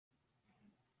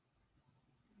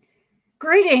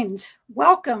Greetings.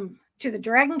 Welcome to the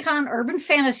DragonCon Urban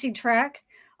Fantasy Track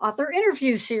author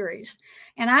interview series.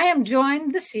 And I am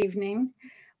joined this evening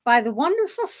by the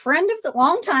wonderful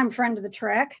longtime friend of the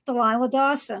track, Delilah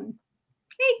Dawson.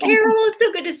 Hey, Carol, it's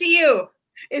so good to see you.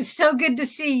 It's so good to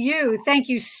see you. Thank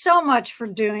you so much for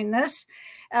doing this.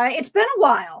 It's been a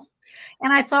while.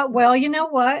 And I thought, well, you know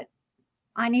what?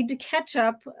 I need to catch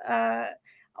up.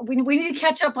 We need to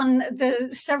catch up on the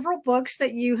several books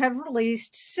that you have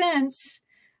released since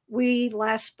we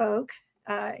last spoke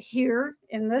here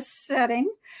in this setting.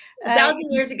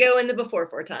 1,000 years ago in the before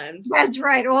four times. That's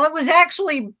right. Well, it was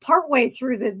actually partway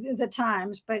through the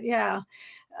times, but yeah,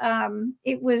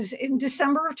 it was in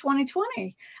December of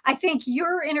 2020. I think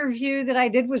your interview that I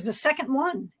did was the second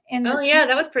one. Yeah,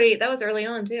 that was early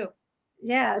on too.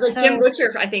 Yeah. Like Jim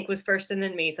Butcher, I think, was first and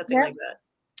then me, something like that.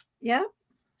 Yeah.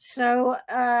 So,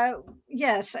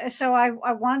 yes, so I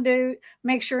wanted to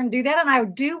make sure and do that. And I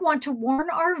do want to warn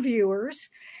our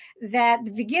viewers that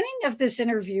the beginning of this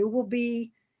interview will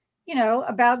be,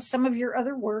 about some of your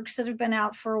other works that have been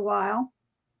out for a while,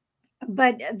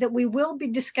 but that we will be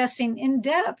discussing in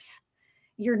depth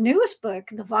your newest book,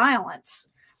 The Violence,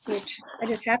 which I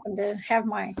just happen to have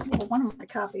one of my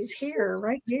copies here,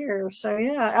 right here. So,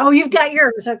 yeah. Oh, you've got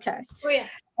yours. Okay. Oh,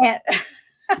 yeah.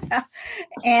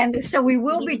 And so we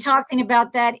will be talking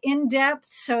about that in depth.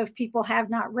 So if people have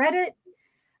not read it,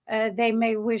 they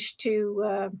may wish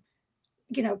to,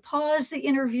 pause the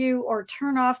interview or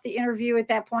turn off the interview at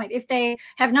that point. If they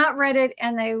have not read it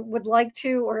and they would like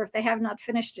to, or if they have not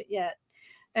finished it yet.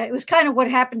 It was kind of what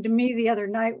happened to me the other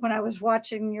night when I was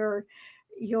watching your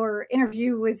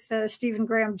interview with Stephen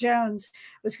Graham Jones,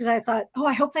 was because I thought, oh,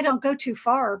 I hope they don't go too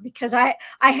far, because I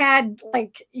had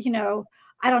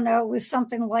I don't know, it was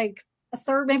something like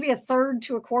maybe a third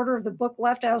to a quarter of the book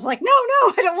left. I was like, no,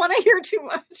 I don't want to hear too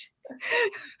much.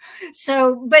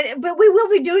 So, but we will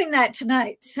be doing that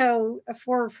tonight. So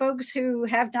for folks who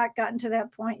have not gotten to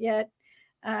that point yet,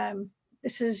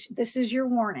 this is your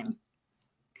warning.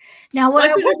 Now,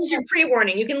 this is your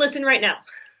pre-warning. You can listen right now.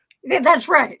 That's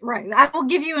right. Right. I will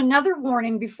give you another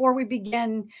warning before we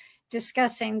begin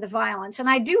discussing The Violence. And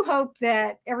I do hope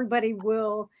that everybody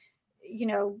will,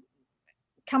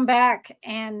 come back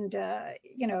and,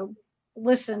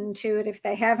 listen to it if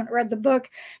they haven't read the book,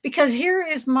 because here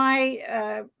is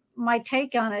my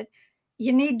take on it.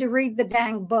 You need to read the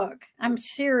dang book. I'm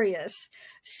serious.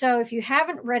 So if you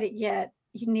haven't read it yet,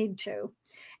 you need to,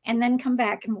 and then come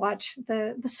back and watch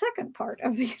the second part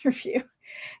of the interview.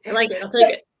 I like it. I'll take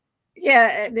it.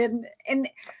 Yeah. And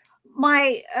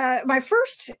my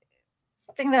first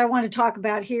thing that I want to talk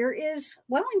about here is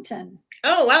Wellington.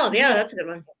 Oh, wow. Yeah, that's a good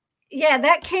one. Yeah,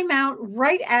 that came out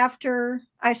right after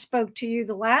I spoke to you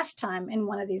the last time in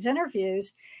one of these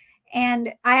interviews.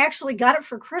 And I actually got it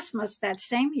for Christmas that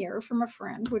same year from a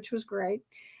friend, which was great.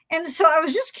 And so I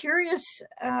was just curious,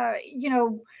 how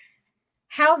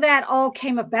that all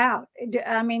came about.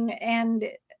 I mean, and,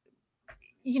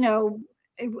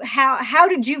 how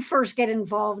did you first get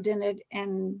involved in it,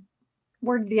 and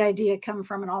where did the idea come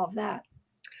from and all of that?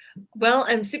 Well,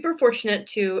 I'm super fortunate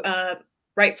to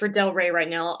write for Del Rey right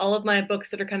now. All of my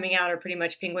books that are coming out are pretty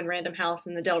much Penguin Random House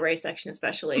in the Del Rey section,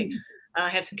 especially. I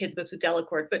have some kids' books with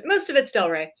Delacorte, but most of it's Del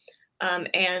Rey.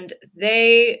 And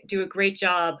they do a great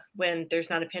job when there's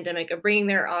not a pandemic of bringing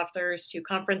their authors to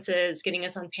conferences, getting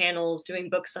us on panels, doing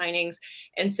book signings.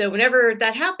 And so whenever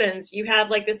that happens, you have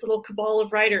like this little cabal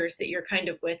of writers that you're kind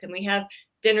of with, and we have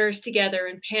dinners together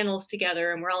and panels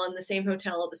together, and we're all in the same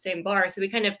hotel at the same bar. So we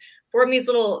kind of form these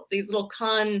little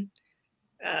con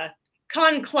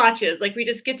clutches, like we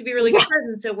just get to be really good friends.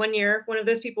 And so one year, one of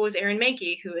those people was Aaron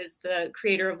Mahnke, who is the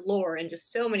creator of Lore and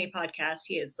just so many podcasts.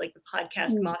 He is like the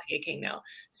podcast mafia king now.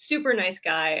 Super nice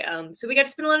guy. So we got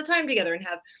to spend a lot of time together and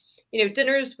have,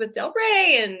 dinners with Del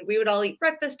Rey, and we would all eat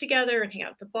breakfast together and hang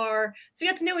out at the bar. So we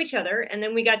got to know each other, and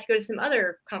then we got to go to some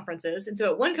other conferences. And so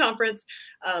at one conference,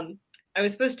 I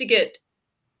was supposed to get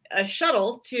a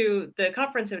shuttle to the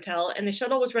conference hotel, and the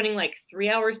shuttle was running like 3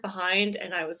 hours behind,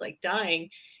 and I was like dying.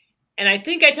 And I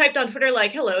think I typed on Twitter,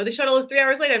 like, hello, the shuttle is 3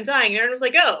 hours late, I'm dying. And Aaron was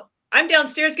like, oh, I'm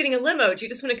downstairs getting a limo. Do you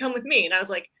just want to come with me? And I was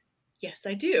like, yes,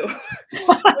 I do.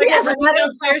 Yes, I went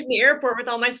downstairs in the airport with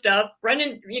all my stuff, run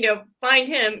and, find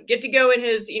him, get to go in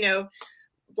his,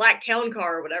 black town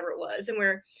car or whatever it was. And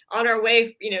we're on our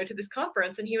way, to this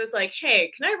conference. And he was like,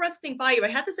 hey, can I run something by you? I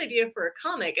had this idea for a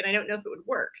comic, and I don't know if it would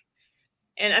work.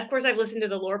 And of course, I've listened to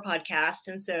the Lore podcast.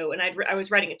 And so, and I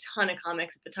was writing a ton of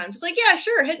comics at the time. Just like, yeah,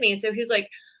 sure, hit me. And so he was like,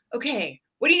 okay,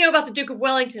 what do you know about the Duke of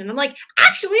Wellington? And I'm like,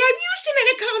 actually, I've used him in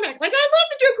a comic. Like, I love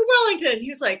the Duke of Wellington. He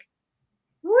was like,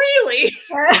 really?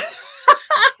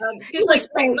 Because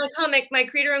like my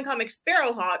creator-owned comic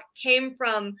Sparrowhawk came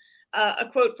from a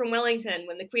quote from Wellington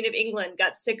when the Queen of England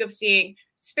got sick of seeing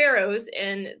sparrows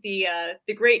in the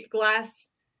great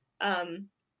glass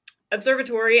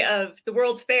observatory of the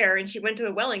World's Fair, and she went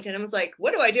to Wellington and was like,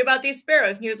 "What do I do about these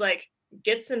sparrows?" And he was like,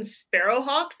 "Get some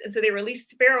sparrowhawks." And so they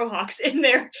released sparrowhawks in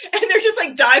there, and they're just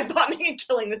like dive bombing and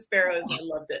killing the sparrows. And I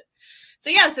loved it. So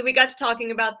yeah, so we got to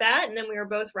talking about that, and then we were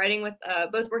both working with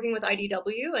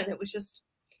IDW, and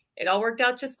it all worked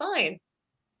out just fine.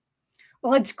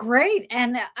 Well, it's great,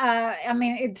 and I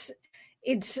mean,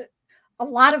 it's a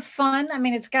lot of fun. I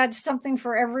mean, it's got something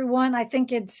for everyone. I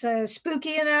think it's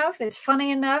spooky enough. It's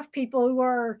funny enough. People who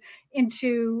are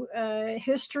into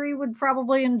history would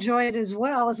probably enjoy it as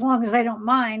well, as long as they don't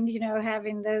mind,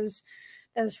 having those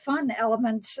fun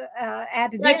elements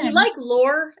added in. Like you like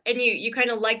lore, and you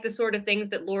kind of like the sort of things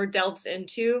that lore delves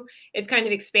into. It's kind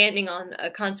of expanding on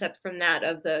a concept from that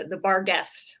of the bar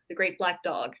guest, the great black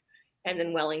dog, and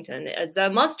then Wellington as a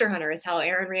monster hunter is how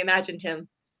Aaron reimagined him.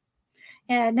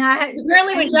 Yeah, now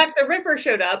apparently when Jack the Ripper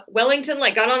showed up, Wellington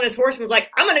like got on his horse and was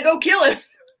like, "I'm gonna go kill him."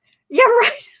 Yeah,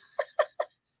 right.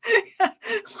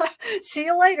 See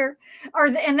you later.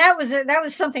 And that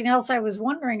was something else I was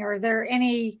wondering. Is there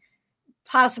any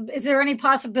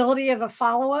possibility of a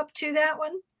follow-up to that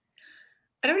one?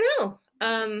 I don't know.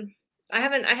 I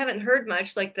haven't heard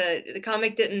much. Like the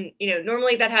comic didn't,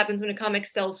 normally that happens when a comic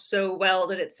sells so well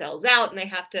that it sells out and they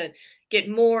have to get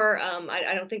more.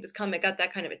 I don't think this comic got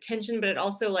that kind of attention, but it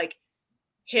also like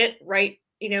hit right,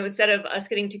 instead of us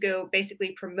getting to go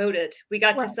basically promote it, we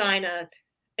got to sign an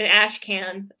ash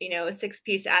can, a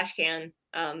 6-piece ash can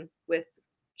with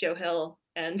Joe Hill.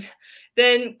 And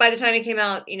then by the time it came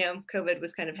out, COVID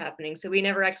was kind of happening. So we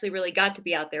never actually really got to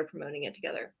be out there promoting it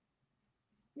together.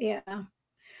 Yeah.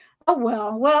 Oh,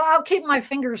 well, I'll keep my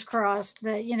fingers crossed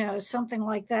that, something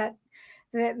like that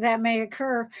may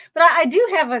occur. But I do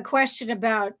have a question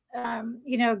about,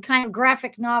 kind of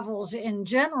graphic novels in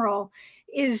general.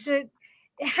 Is it,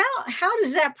 how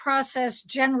does that process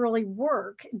generally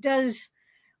work?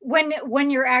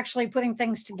 When you're actually putting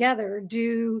things together,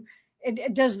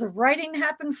 does the writing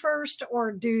happen first,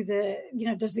 or does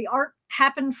the art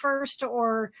happen first,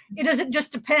 or does it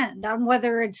just depend on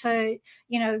whether it's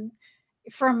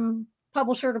from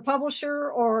publisher to publisher,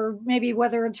 or maybe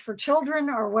whether it's for children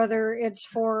or whether it's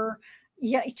for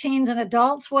teens and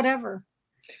adults, whatever?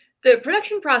 The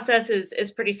production process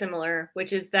is pretty similar,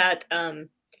 which is that,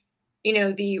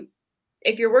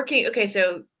 if you're working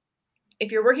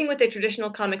with a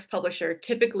traditional comics publisher,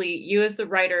 typically you as the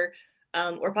writer,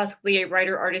 or possibly a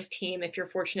writer-artist team, if you're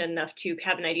fortunate enough to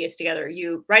have an ideas together,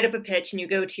 you write up a pitch and you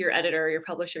go to your editor or your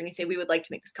publisher and you say, "We would like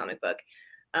to make this comic book."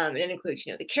 And it includes,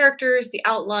 the characters, the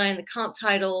outline, the comp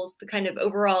titles, the kind of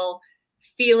overall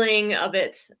feeling of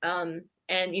it. And,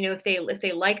 if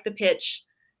they like the pitch,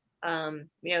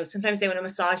 sometimes they want to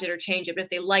massage it or change it, but if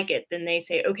they like it, then they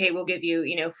say, "Okay, we'll give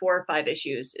you, 4 or 5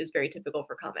 issues," is very typical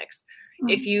for comics. Mm-hmm.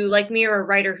 If you, like me, are a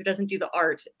writer who doesn't do the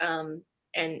art,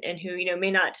 and who,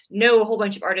 may not know a whole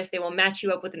bunch of artists, they will match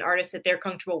you up with an artist that they're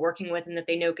comfortable working with and that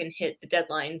they know can hit the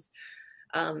deadlines.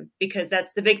 Because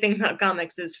that's the big thing about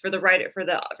comics is for the writer, for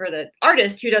the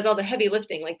artist who does all the heavy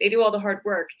lifting, like they do all the hard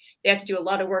work, they have to do a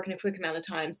lot of work in a quick amount of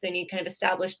time. So they need kind of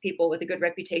established people with a good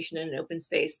reputation in an open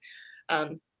space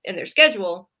in their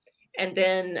schedule. And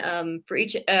then for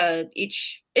each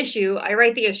issue, I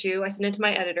write the issue, I send it to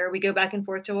my editor, we go back and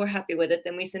forth till we're happy with it,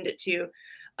 then we send it to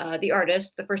the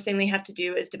artist. The first thing they have to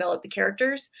do is develop the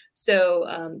characters.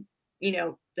 So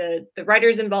the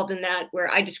writers involved in that,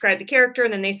 where I describe the character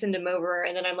and then they send them over,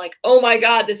 and then I'm like, "Oh my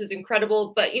God, this is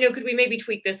incredible, but could we maybe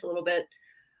tweak this a little bit?"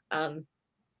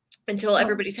 Until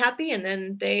everybody's happy, and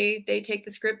then they take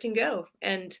the script and go.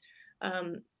 And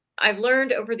I've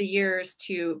learned over the years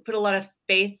to put a lot of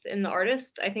faith in the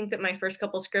artist. I think that my first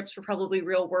couple scripts were probably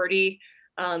real wordy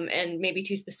and maybe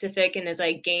too specific, and as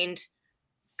I gained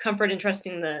comfort in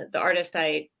trusting the artist,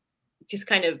 I just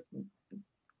kind of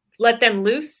let them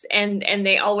loose, and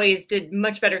they always did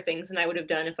much better things than I would have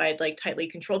done if I had like tightly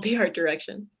controlled the art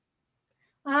direction.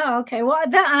 Oh, okay. Well,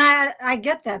 I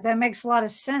get that. That makes a lot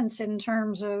of sense in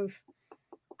terms of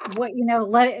what,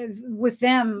 with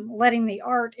them letting the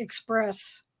art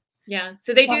express. Yeah.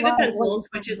 So they do the pencils,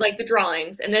 which is like the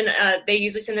drawings, and then they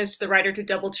usually send those to the writer to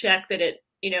double check that it,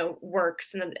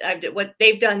 works. And then what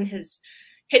they've done has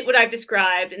hit what I've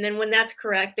described. And then when that's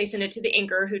correct, they send it to the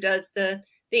inker who does the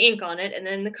ink on it, and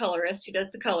then the colorist who does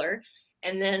the color,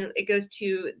 and then it goes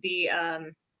to the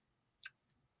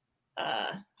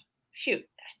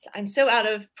I'm so out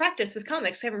of practice with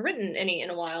comics, I haven't written any in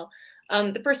a while.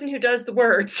 The person who does the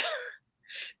words,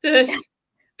 the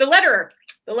letterer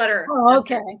The letter. Oh,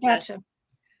 okay. Yes.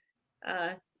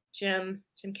 Gotcha. Jim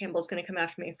Campbell's going to come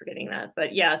after me for getting that.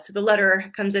 But yeah, so the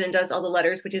letter comes in and does all the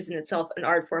letters, which is in itself an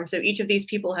art form. So each of these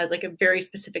people has like a very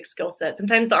specific skill set.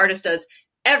 Sometimes the artist does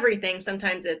everything.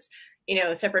 Sometimes it's,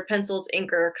 separate pencils,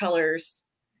 inker, colors.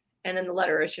 And then the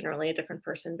letter is generally a different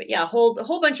person. But yeah, a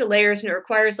whole bunch of layers. And it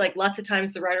requires like lots of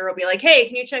times the writer will be like, hey,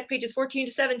 can you check pages 14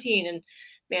 to 17? And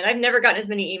man, I've never gotten as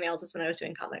many emails as when I was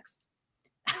doing comics.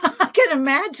 I can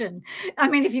imagine. I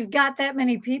mean, if you've got that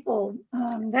many people,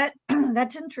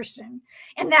 that's interesting.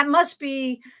 And that must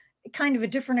be kind of a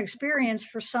different experience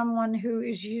for someone who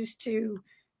is used to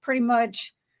pretty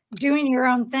much doing your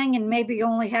own thing and maybe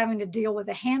only having to deal with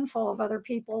a handful of other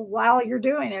people while you're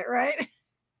doing it, right?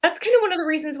 That's kind of one of the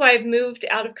reasons why I've moved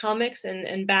out of comics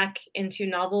and back into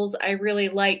novels. I really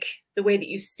like the way that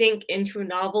you sink into a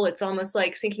novel. It's almost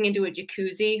like sinking into a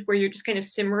jacuzzi where you're just kind of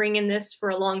simmering in this for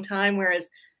a long time, whereas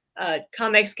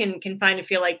comics can kind of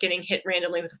feel like getting hit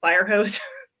randomly with a fire hose.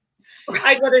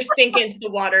 I'd rather sink into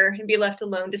the water and be left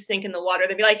alone to sink in the water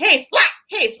than be like, hey, splat!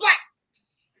 Hey, splat!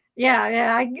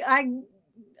 Yeah,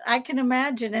 I can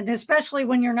imagine, and especially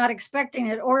when you're not expecting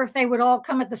it, or if they would all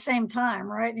come at the same time,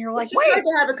 right? And you're like, it's just hard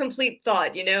to have a complete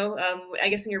thought, I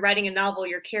guess when you're writing a novel,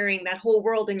 you're carrying that whole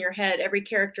world in your head, every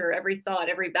character, every thought,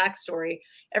 every backstory,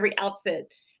 every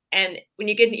outfit. And when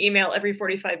you get an email every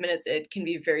 45 minutes, it can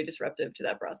be very disruptive to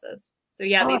that process. So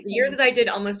yeah, the year that I did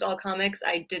almost all comics,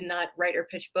 I did not write or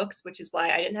pitch books, which is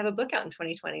why I didn't have a book out in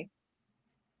 2020.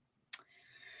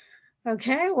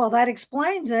 Okay, well, that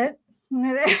explains it.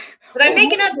 But I'm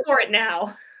making up for it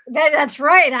now. That's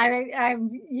right.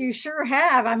 You sure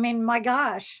have. I mean, my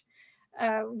gosh.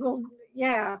 Well,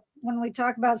 yeah. When we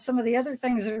talk about some of the other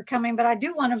things that are coming, but I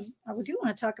do want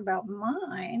to talk about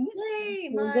mine.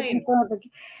 Yay, mine.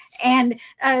 And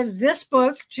this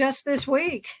book just this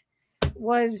week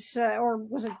was, or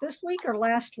was it this week or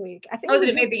last week? I think. Oh, did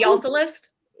it make the Yalta list?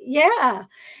 Yeah,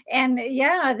 and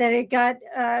yeah, that it got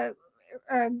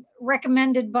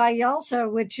recommended by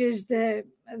YALSA, which is the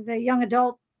young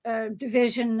adult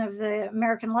division of the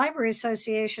American Library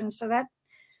Association. So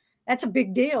that's a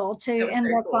big deal to end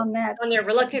up on that, on their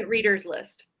reluctant readers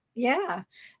list. Yeah.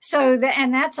 So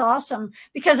and that's awesome,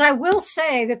 because I will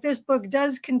say that this book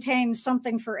does contain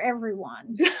something for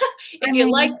everyone. If you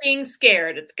like being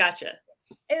scared, it's gotcha.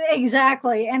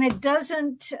 Exactly. And it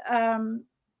doesn't,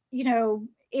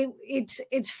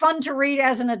 it's fun to read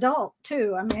as an adult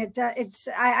too. I mean,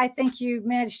 I think you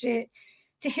managed to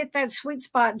hit that sweet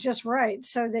spot just right,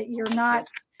 so that you're not,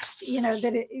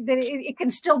 that it can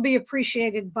still be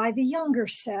appreciated by the younger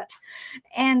set.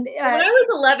 And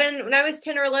when I was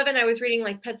 10 or 11, I was reading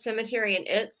like Pet Sematary and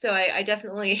It. So I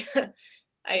definitely,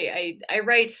 I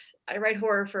write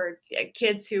horror for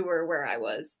kids who were where I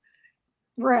was.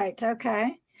 Right.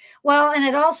 Okay. Well, and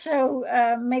it also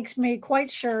makes me quite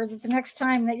sure that the next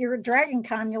time that you're at Dragon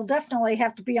Con, you'll definitely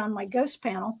have to be on my ghost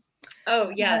panel.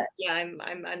 Oh yeah, yeah.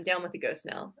 I'm down with the ghost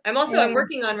now. I'm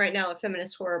working on right now a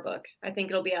feminist horror book. I think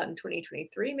it'll be out in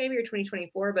 2023, maybe, or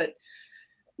 2024. But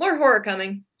more horror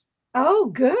coming. Oh,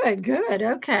 good.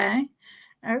 Okay.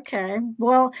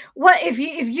 Well, what if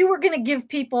you were going to give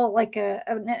people like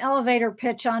an elevator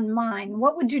pitch on mine?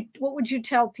 What would you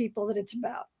tell people that it's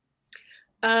about?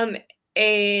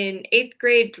 An 8th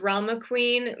grade drama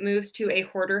queen moves to a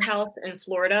hoarder house in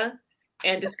Florida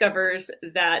and discovers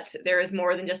that there is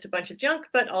more than just a bunch of junk,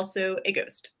 but also a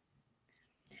ghost.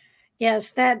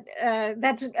 Yes,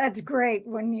 that's great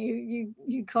when you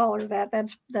call her that.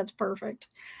 That's perfect.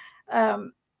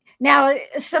 Now,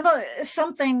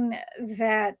 something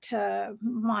that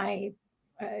my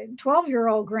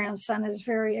 12-year-old grandson is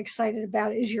very excited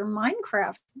about is your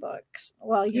Minecraft books.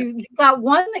 Well, you've got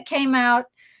one that came out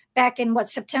back in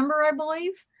September, I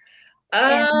believe.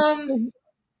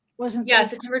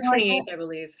 September 28th, I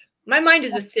believe. My mind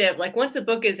is a sieve. Like once a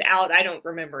book is out, I don't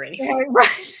remember anything. Yeah,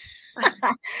 right.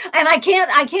 And I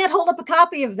can't hold up a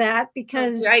copy of that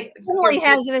because Billy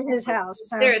has it at his house.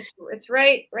 So. There, it's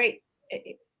right.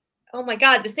 Oh my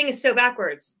God, this thing is so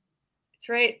backwards. It's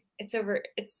right. It's over.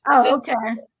 Okay.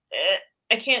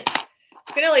 I can't.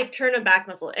 I'm gonna like turn a back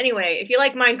muscle. Anyway, if you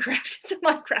like Minecraft, it's a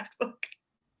Minecraft book.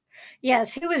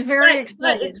 Yes, he was very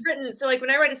excited. But it's written so, like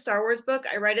when I write a Star Wars book,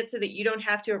 I write it so that you don't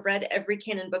have to have read every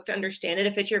canon book to understand it.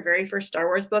 If it's your very first Star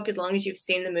Wars book, as long as you've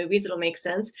seen the movies, it'll make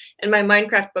sense. And my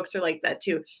Minecraft books are like that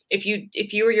too. If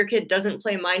you or your kid doesn't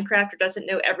play Minecraft or doesn't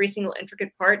know every single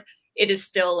intricate part, it is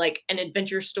still like an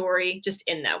adventure story just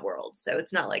in that world. So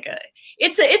it's not like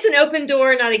it's an open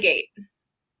door, not a gate.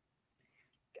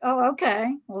 Oh,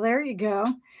 okay. Well, there you go.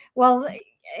 Well,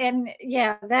 and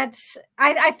yeah,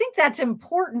 I think that's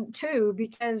important too,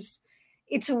 because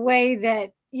it's a way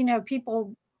that,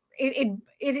 people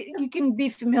you can be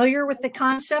familiar with the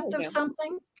concept of Yeah.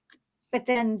 something, but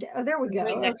then, oh, there we go.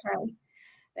 Right next Okay.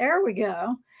 There we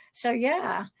go. So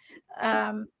yeah.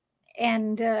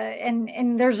 And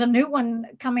there's a new one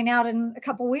coming out in a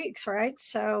couple weeks, right?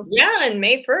 So Yeah, and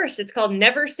May 1st. It's called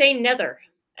Never Say Nether.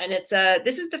 And it's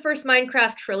this is the first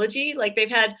Minecraft trilogy. Like they've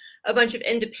had a bunch of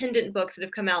independent books that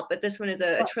have come out, but this one is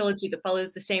a trilogy that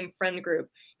follows the same friend group.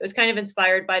 It was kind of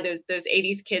inspired by those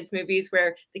 80s kids movies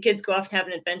where the kids go off and have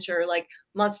an adventure, like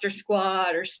Monster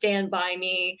Squad or Stand By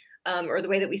Me, or the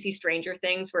way that we see Stranger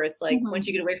Things, where it's like once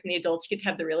you get away from the adults, you get to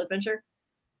have the real adventure.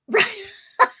 right.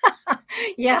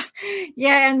 Yeah.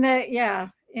 And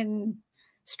in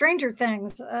Stranger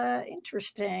Things.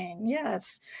 Interesting.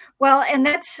 Yes. Well, and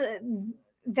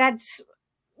that's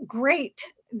great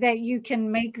that you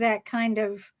can make that kind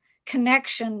of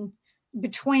connection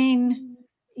between,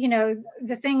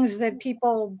 the things that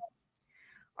people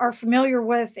are familiar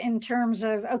with in terms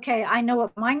of, okay, I know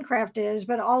what Minecraft is,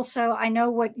 but also I know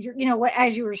what what,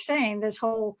 as you were saying, this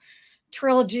whole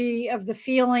trilogy of the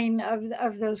feeling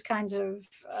of those kinds of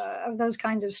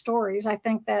stories. I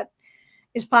think that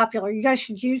is popular. You guys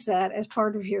should use that as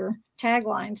part of your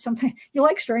tagline. Something you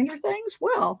like Stranger Things?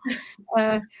 Well,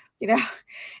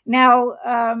 now,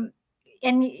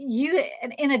 and you,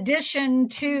 in addition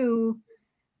to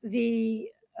the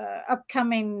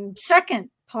upcoming second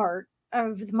part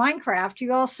of the Minecraft,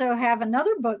 you also have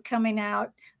another book coming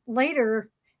out later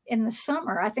in the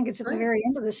summer. I think it's at the very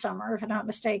end of the summer, if I'm not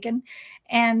mistaken.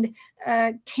 And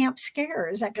Camp Scare,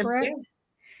 is that correct?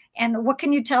 And what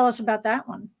can you tell us about that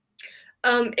one?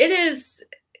 It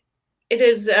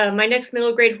is my next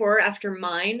middle grade horror after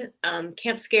mine.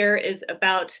 Camp Scare is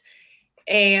about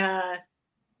a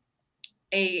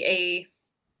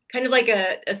kind of like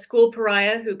a school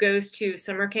pariah who goes to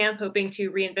summer camp hoping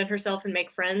to reinvent herself and make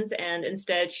friends, and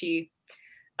instead she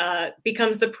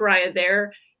becomes the pariah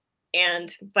there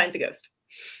and finds a ghost.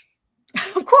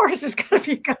 Of course, it's got to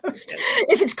be a ghost.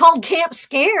 If it's called Camp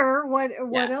Scare, what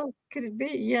else could it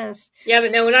be? Yes. Yeah,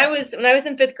 but no. When I was in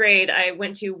 5th grade, I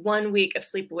went to 1 week of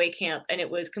sleepaway camp, and it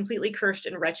was completely cursed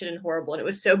and wretched and horrible, and it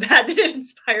was so bad that it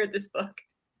inspired this book.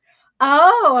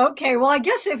 Oh, okay. Well, I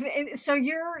guess so,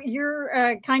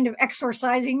 you're kind of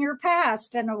exorcising your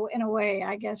past in a way,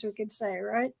 I guess we could say,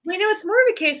 right? Well, it's more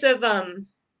of a case of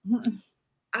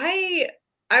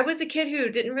I was a kid who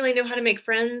didn't really know how to make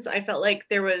friends. I felt like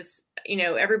there was,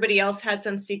 everybody else had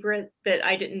some secret that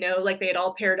I didn't know. Like they had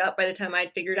all paired up by the time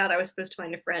I'd figured out I was supposed to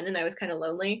find a friend, and I was kind of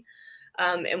lonely.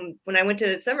 And when I went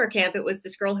to summer camp, it was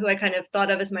this girl who I kind of thought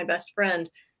of as my best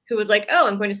friend who was like, "Oh,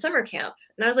 I'm going to summer camp."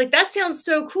 And I was like, "That sounds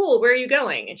so cool. Where are you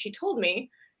going?" And she told me,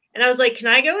 and I was like, "Can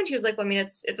I go?" And she was like, "Well, I mean,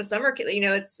 it's a summer,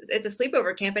 it's a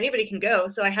sleepover camp. Anybody can go."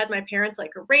 So I had my parents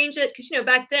like arrange it because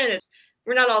back then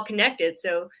we're not all connected.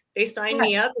 So they signed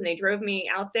me up and they drove me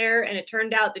out there. And it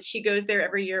turned out that she goes there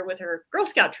every year with her Girl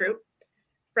Scout troop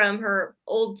from her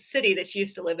old city that she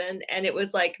used to live in. And it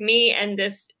was like me and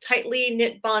this tightly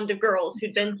knit bond of girls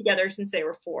who'd been together since they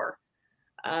were 4.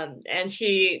 And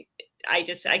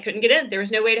I couldn't get in. There was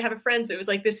no way to have a friend. So it was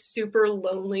like this super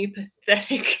lonely,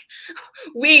 pathetic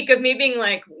week of me being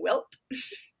like, "Welp."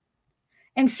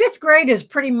 And 5th grade is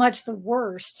pretty much the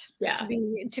worst. Yeah.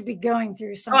 To be going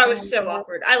through something. Oh, I was so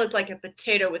awkward. I looked like a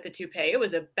potato with a toupee. It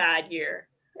was a bad year.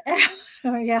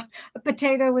 Oh yeah, a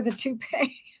potato with a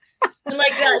toupee. And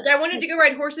like that, I wanted to go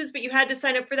ride horses, but you had to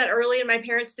sign up for that early, and my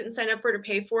parents didn't sign up for it to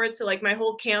pay for it. So like my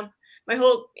whole cabin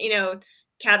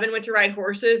went to ride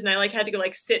horses, and I like had to go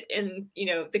like sit in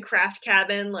the craft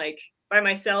cabin like by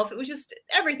myself. It was just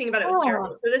everything about it was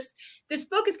terrible. So this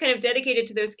book is kind of dedicated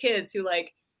to those kids who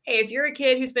like, hey, if you're a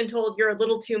kid who's been told you're a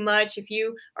little too much, if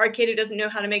you are a kid who doesn't know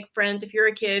how to make friends, if you're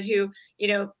a kid who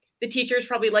the teachers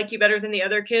probably like you better than the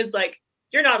other kids, like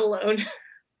you're not alone.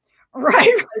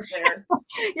 Right.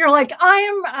 You're like,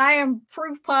 I am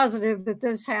proof positive that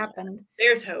this happened.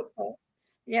 There's hope.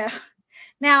 Yeah.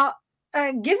 Now,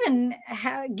 given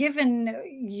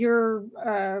your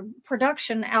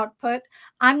production output,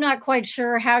 I'm not quite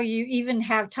sure how you even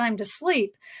have time to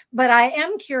sleep, but I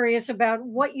am curious about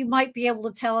what you might be able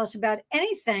to tell us about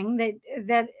anything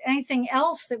that anything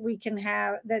else that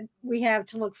we have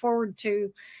to look forward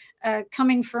to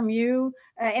coming from you,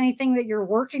 anything that you're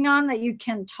working on that you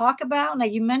can talk about. Now,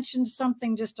 you mentioned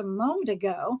something just a moment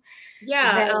ago.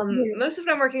 Yeah, most of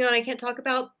what I'm working on I can't talk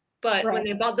about, but when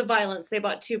they bought The Violence, they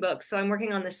bought 2 books. So I'm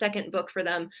working on the second book for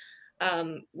them,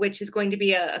 which is going to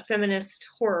be a feminist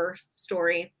horror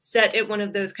story set at one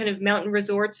of those kind of mountain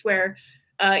resorts where,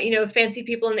 fancy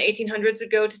people in the 1800s would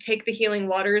go to take the healing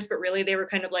waters, but really they were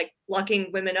kind of like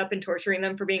locking women up and torturing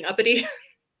them for being uppity.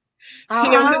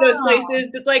 One of those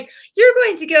places that's like, you're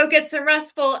going to go get some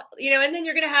restful, and then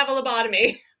you're going to have a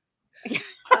lobotomy.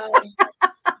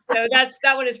 So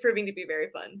that one is proving to be very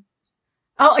fun.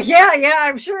 Oh, yeah,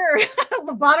 I'm sure.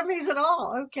 Lobotomies and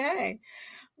all. Okay.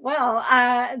 Well,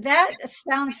 that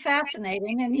sounds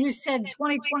fascinating. And you said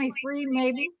 2023,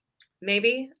 maybe?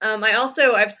 Maybe.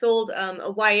 I've sold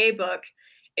a YA book.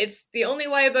 It's the only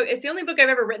YA book. It's the only book I've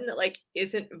ever written that like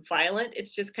isn't violent.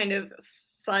 It's just kind of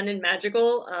fun and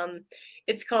magical.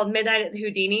 It's called Midnight at the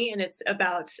Houdini, and it's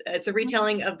a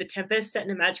retelling of The Tempest set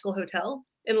in a magical hotel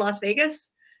in Las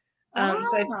Vegas. So I'm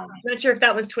not sure if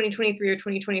that was 2023 or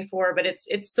 2024, but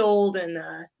it's sold, and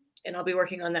I'll be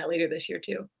working on that later this year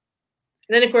too.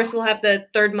 And then of course we'll have the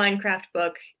third Minecraft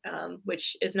book,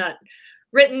 which is not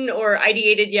written or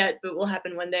ideated yet, but will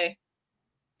happen one day.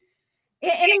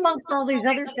 And amongst all these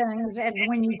other things, and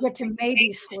when you get to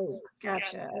maybe sleep.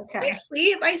 Gotcha. Okay.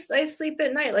 I sleep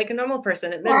at night like a normal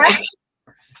person at midnight.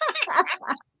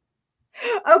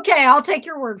 Okay, I'll take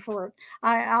your word for it.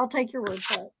 I'll take your word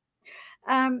for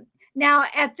it. Now,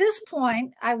 at this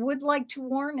point, I would like to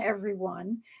warn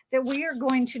everyone that we are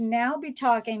going to now be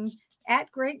talking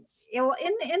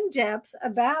in depth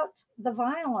about the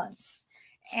violence.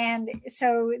 And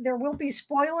so there will be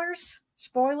spoilers.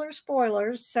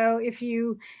 So if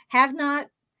you have not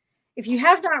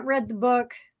read the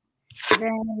book,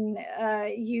 then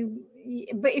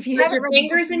but if you put haven't your read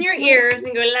fingers in your ears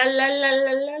and go la la la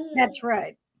la la. That's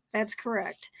right. That's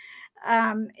correct.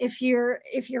 If you're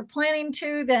planning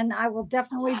to, then I will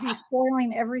definitely be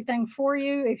spoiling everything for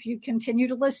you if you continue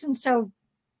to listen. So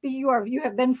you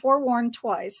have been forewarned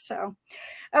twice. So,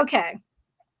 okay.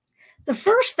 The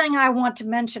first thing I want to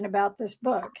mention about this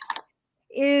book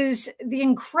is the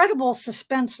incredible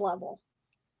suspense level.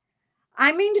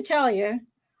 I mean to tell you,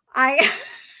 I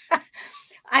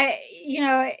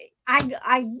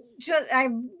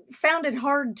found it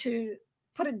hard to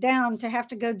put it down to have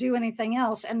to go do anything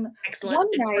else. And excellent. One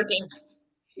it's night, working.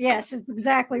 Yes, it's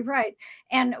exactly right.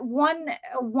 And one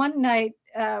night,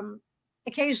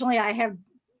 occasionally I have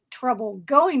trouble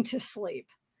going to sleep.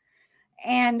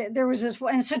 And there was this,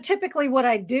 and so typically what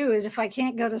I do is if I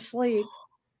can't go to sleep,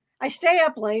 I stay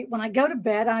up late. When I go to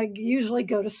bed, I usually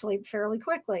go to sleep fairly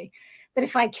quickly. But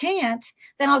if I can't,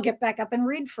 then I'll get back up and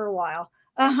read for a while.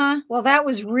 Well, that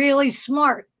was really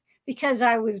smart because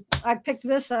I picked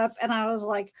this up and I was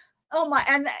like, oh my,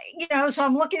 and so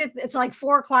I'm looking at, it's like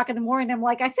 4 o'clock in the morning. I'm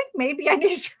like, I think maybe I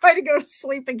need to try to go to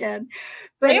sleep again.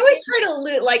 But I always try to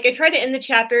I try to end the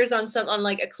chapters on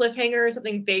like a cliffhanger or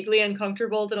something vaguely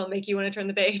uncomfortable that'll make you want to turn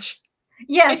the page.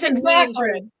 Yes,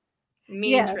 exactly.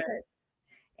 Mean trick.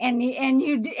 And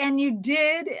you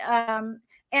did. And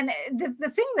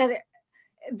the thing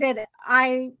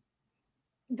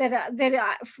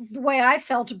the way I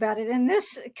felt about it, and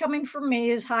this coming from me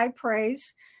is high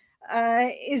praise,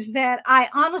 is that I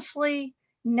honestly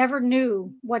never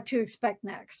knew what to expect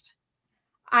next.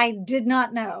 I did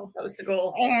not know. That was the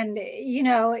goal. And,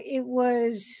 it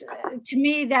was, to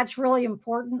me, that's really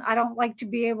important. I don't like to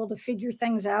be able to figure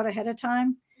things out ahead of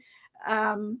time.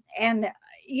 And,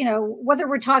 whether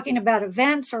we're talking about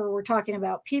events or we're talking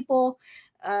about people,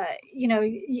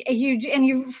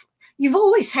 you've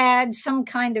always had some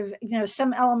kind of,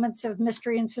 some elements of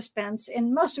mystery and suspense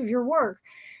in most of your work,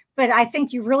 but I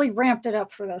think you really ramped it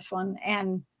up for this one.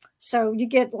 And so you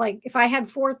get, like, if I had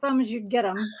 4 thumbs, you'd get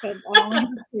them, but I only have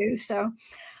 2. So,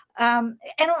 and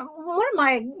one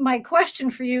of my question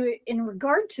for you in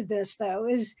regard to this, though,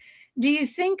 is, do you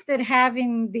think that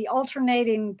having the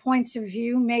alternating points of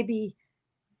view maybe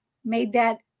made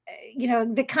that,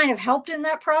 that kind of helped in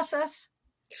that process?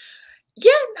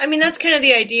 Yeah, I mean, that's kind of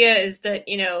the idea, is that,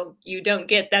 you don't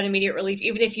get that immediate relief.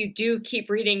 Even if you do keep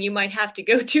reading, you might have to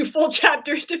go 2 full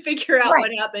chapters to figure out what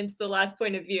happened to the last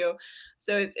point of view.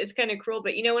 So it's kind of cruel.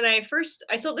 But, when I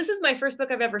sold, this is my first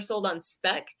book I've ever sold on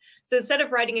spec. So instead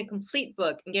of writing a complete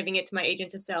book and giving it to my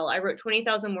agent to sell, I wrote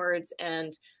 20,000 words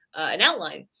and an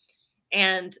outline.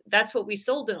 And that's what we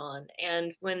sold it on.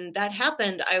 And when that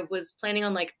happened, I was planning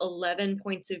on like 11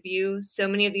 points of view. So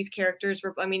many of these characters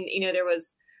were, there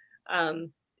was,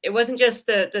 it wasn't just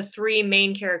the 3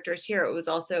 main characters here. It was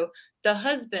also the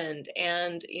husband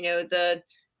and, the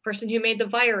person who made the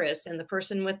virus and the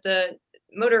person with the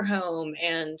motorhome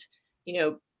and,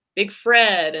 Big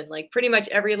Fred, and like pretty much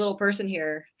every little person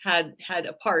here had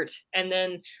a part. And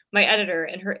then my editor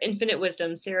and her infinite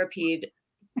wisdom, Sarah Peed,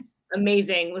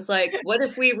 amazing, was like, what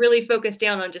if we really focus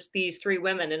down on just these 3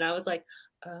 women? And I was like,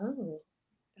 oh,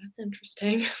 that's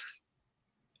interesting.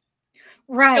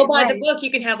 Right. So buy the book,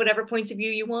 you can have whatever points of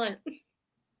view you want.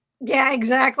 Yeah,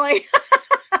 exactly.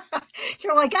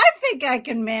 You're like, I think I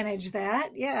can manage that.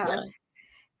 Yeah.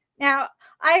 Now,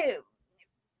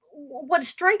 what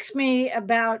strikes me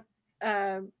about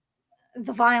the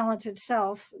violence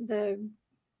itself, the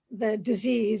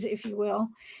disease, if you will,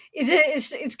 is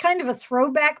it's kind of a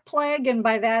throwback plague, and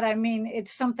by that I mean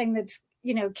it's something that's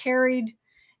carried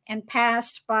and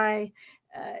passed by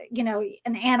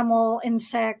an animal,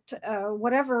 insect,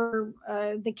 whatever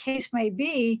the case may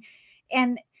be.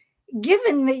 And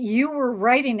given that you were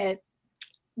writing it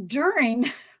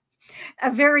during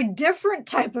a very different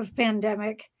type of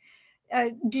pandemic,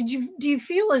 do you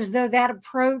feel as though that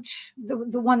approach,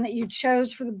 the one that you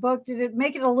chose for the book, did it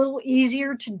make it a little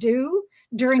easier to do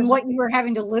during what you were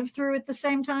having to live through at the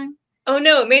same time? Oh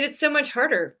no, it made it so much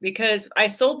harder because I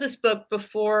sold this book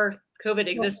before COVID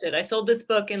existed. I sold this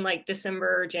book in like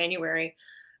December or January,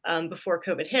 before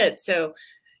COVID hit. So,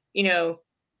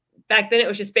 back then it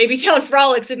was just baby town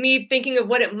frolics of me thinking of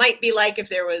what it might be like if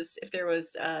there was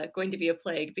going to be a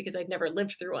plague, because I'd never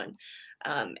lived through one.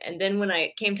 And then when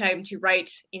I came time to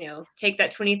write, take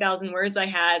that 20,000 words I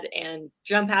had and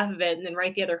jump half of it and then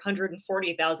write the other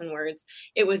 140,000 words,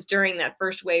 it was during that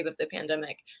first wave of the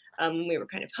pandemic. We were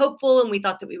kind of hopeful and we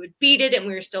thought that we would beat it, and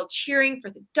we were still cheering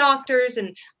for the doctors,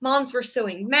 and moms were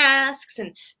sewing masks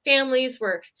and families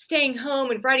were staying home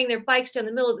and riding their bikes down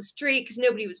the middle of the street because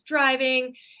nobody was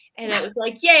driving. And it was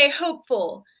like, yay,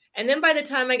 hopeful. And then by the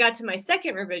time I got to my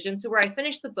second revision, so where I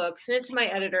finished the book, sent it to my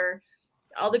editor,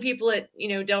 all the people at,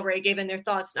 Del Rey gave in their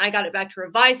thoughts, and I got it back to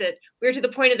revise it. We were to the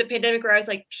point of the pandemic where I was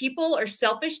like, people are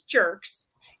selfish jerks,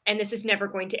 and this is never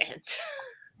going to end.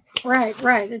 Right.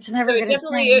 It's never going to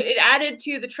definitely change. It added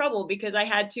to the trouble because I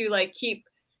had to like keep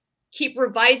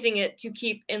revising it to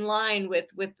keep in line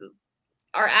with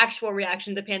our actual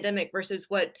reaction to the pandemic versus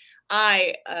what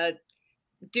I,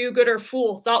 do-gooder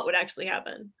fool, thought would actually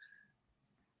happen.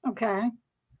 Okay.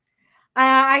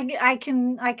 I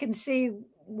can see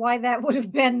why that would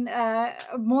have been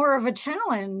more of a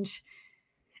challenge.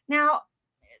 Now,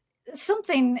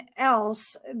 something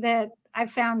else that I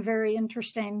found very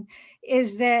interesting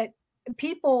is that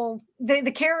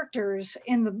the characters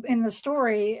in the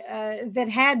story that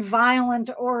had violent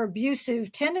or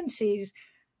abusive tendencies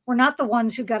were not the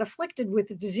ones who got afflicted with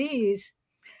the disease.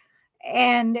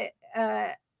 And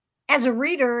as a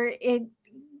reader,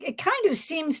 it kind of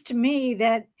seems to me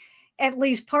that at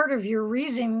least part of your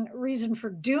reason for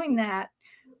doing that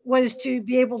was to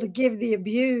be able to give the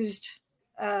abused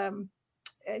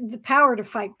the power to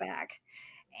fight back.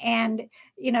 And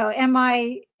am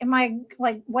I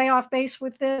like way off base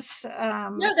with this?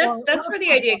 No, that's where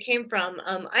the idea came from.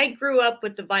 I grew up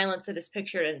with the violence that is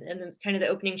pictured in the kind of the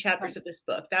opening chapters of this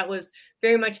book. That was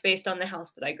very much based on the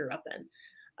house that I grew up in.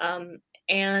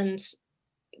 And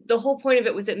the whole point of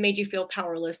it was it made you feel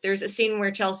powerless. There's a scene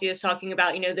where Chelsea is talking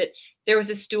about, that there was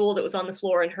a stool that was on the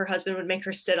floor and her husband would make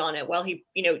her sit on it while he,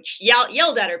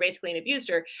 yelled at her basically and abused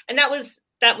her. And that was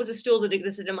a stool that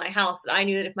existed in my house, that I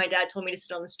knew that if my dad told me to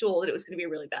sit on the stool, that it was going to be a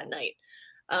really bad night.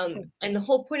 And the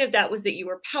whole point of that was that you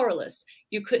were powerless.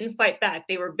 You couldn't fight back.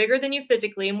 They were bigger than you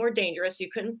physically and more dangerous. You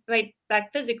couldn't fight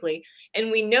back physically. And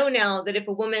we know now that if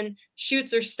a woman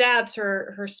shoots or stabs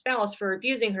her spouse for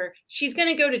abusing her, she's going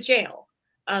to go to jail.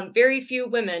 Very few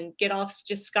women get off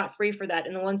just scot-free for that.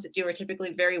 And the ones that do are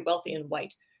typically very wealthy and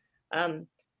white.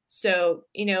 So,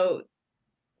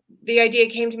 the idea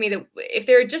came to me that if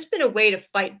there had just been a way to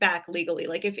fight back legally,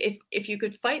 like if you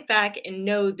could fight back and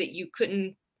know that you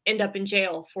couldn't end up in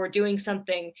jail for doing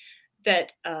something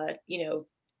that,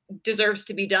 deserves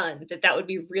to be done, that would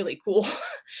be really cool.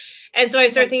 And so I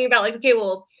started thinking about like, okay,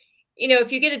 well,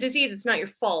 if you get a disease, it's not your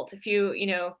fault. If you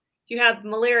have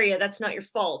malaria, that's not your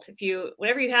fault.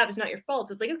 Whatever you have is not your fault.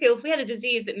 So it's like, okay, well, if we had a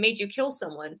disease that made you kill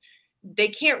someone, they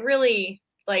can't really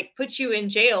like put you in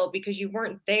jail because you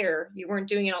weren't there. You weren't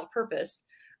doing it on purpose.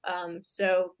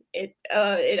 So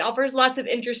it offers lots of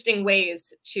interesting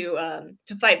ways to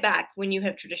fight back when you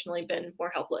have traditionally been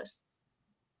more helpless.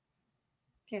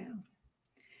 Yeah.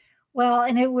 Well,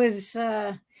 and it was,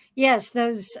 yes,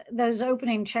 those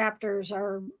opening chapters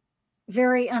are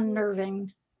very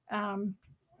unnerving.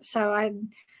 So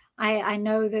I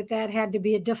know that had to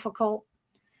be a difficult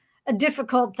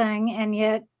thing, and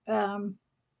yet.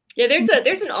 Yeah,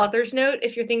 there's an author's note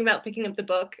if you're thinking about picking up the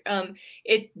book.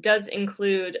 It does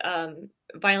include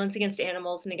violence against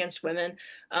animals and against women,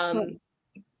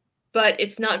 but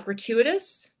it's not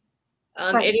gratuitous.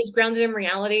 It is grounded in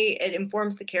reality. It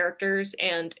informs the characters,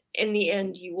 and in the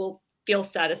end, you will feel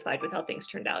satisfied with how things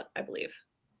turned out, I believe.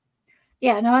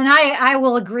 Yeah, no, and I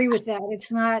will agree with that.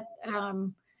 It's not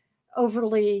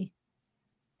overly,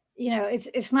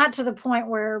 it's not to the point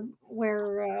where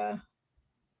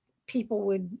people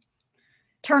would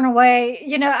turn away.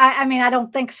 You know, I mean, I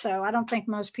don't think so. I don't think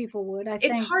most people would. I It's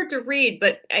think hard to read,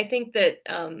 but I think that,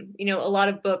 you know, a lot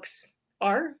of books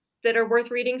that are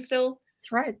worth reading still.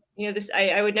 that's right. You know,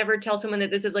 I would never tell someone that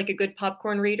this is like a good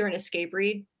popcorn read or an escape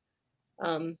read.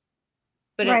 But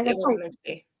Right. it That's like wasn't meant to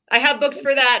be. I have books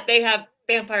for that. They have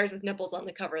vampires with nipples on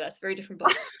the cover. That's a very different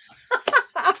book.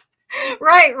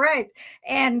 right, right.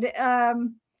 And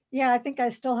yeah, I think I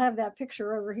still have that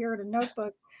picture over here in a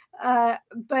notebook.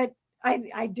 But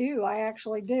I do, I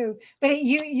actually do. But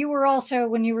you were also,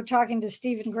 when you were talking to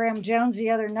Stephen Graham Jones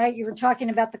the other night, you were talking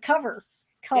about the cover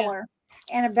color. Yeah.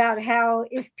 And about how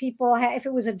if people if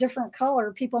it was a different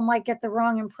color, people might get the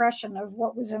wrong impression of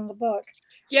what was in the book.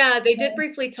 Yeah, they did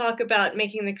briefly talk about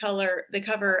making the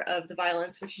cover of The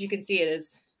Violence, which you can see it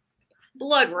is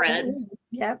blood red.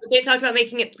 Yeah. But they talked about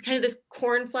making it kind of this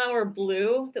cornflower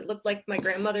blue that looked like my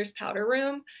grandmother's powder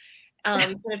room,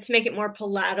 kind of to make it more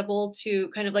palatable to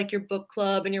kind of like your book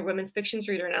club and your women's fictions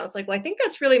reader. And I was like, well, I think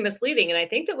that's really misleading. And I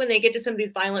think that when they get to some of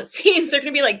these violent scenes, they're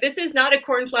going to be like, this is not a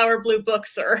cornflower blue book,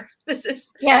 sir. This is.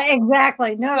 Yeah,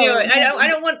 exactly. No, you know, I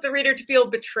don't want the reader to feel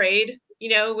betrayed, you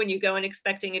know, when you go in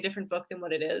expecting a different book than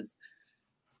what it is.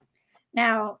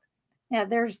 Now, yeah,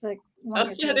 there's the one.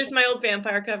 Oh, yeah, there's my old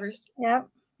vampire covers. Yep.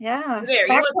 Yeah. There,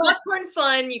 you want popcorn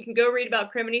fun, you can go read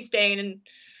about Criminy Stain and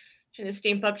the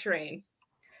steampunk terrain.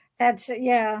 That's,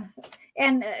 yeah.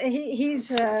 And he's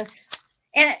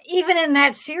and even in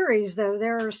that series, though,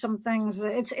 there are some things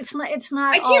that it's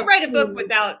not. I can't write a book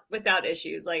without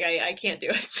issues. Like I can't do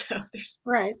it. So there's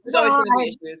always going to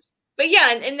be issues. But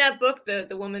yeah, in that book,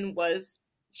 the woman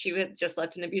she had just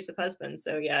left an abusive husband.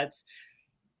 So yeah,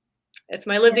 it's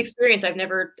my lived experience. I've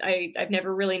never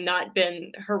really not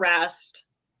been harassed.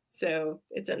 So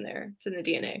it's in there. It's in the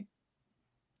DNA.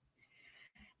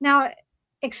 Now,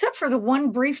 except for the one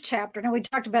brief chapter. Now, we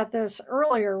talked about this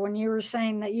earlier when you were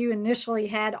saying that you initially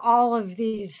had all of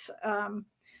these,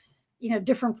 you know,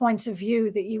 different points of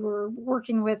view that you were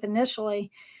working with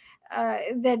initially.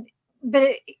 But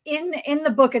in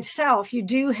the book itself, you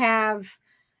do have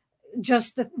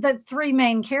just the three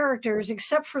main characters,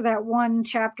 except for that one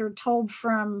chapter told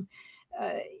from,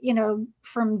 you know,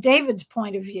 from David's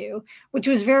point of view, which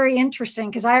was very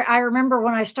interesting because I remember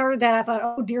when I started that, I thought,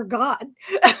 oh, dear God,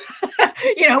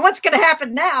 you know, what's going to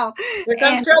happen now? Here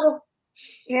comes trouble.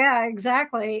 Yeah,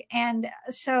 exactly. And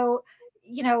so,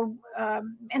 you know,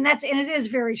 and it is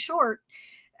very short,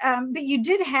 but you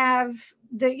did have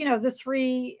the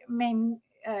three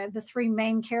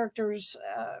main characters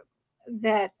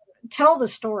that tell the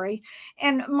story.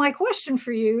 And my question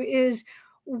for you is,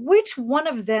 which one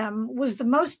of them was the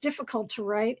most difficult to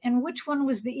write and which one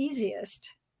was the easiest?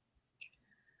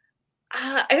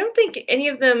 I don't think any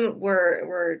of them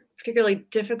were particularly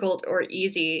difficult or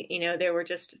easy. You know, they were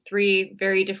just three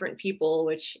very different people,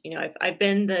 which, you know, I've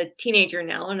been the teenager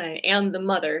now and I am the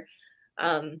mother.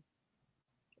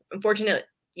 Unfortunately,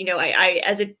 you know, I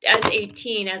as a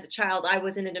teen, as a child, I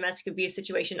was in a domestic abuse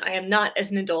situation. I am not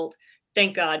as an adult,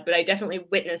 thank God, but I definitely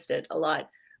witnessed it a lot.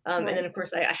 Right. And then, of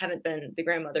course, I haven't been the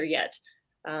grandmother yet.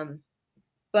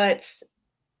 But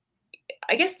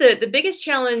I guess the biggest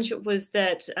challenge was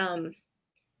that,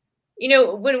 you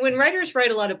know, when writers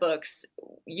write a lot of books,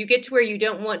 you get to where you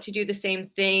don't want to do the same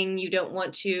thing. You don't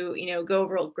want to, you know, go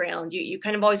over old ground. You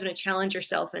kind of always want to challenge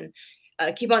yourself and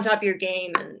keep on top of your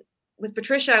game. And with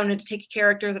Patricia, I wanted to take a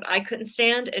character that I couldn't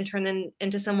stand and turn them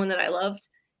into someone that I loved.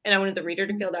 And I wanted the reader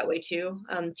to feel that way too.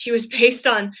 She was based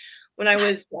on when I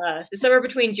was the summer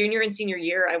between junior and senior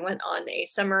year, I went on a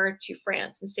summer to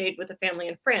France and stayed with a family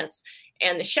in France.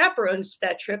 And the chaperones to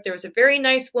that trip, there was a very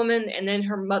nice woman and then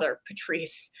her mother,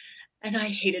 Patrice. And I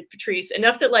hated Patrice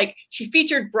enough that like she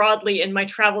featured broadly in my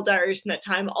travel diaries from that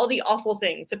time, all the awful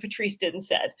things that Patrice did and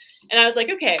said. And I was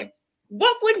like, okay,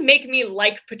 what would make me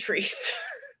like Patrice?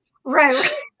 Right.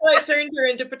 So I turned her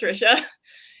into Patricia.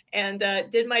 And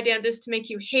did my damnedest to make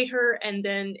you hate her, and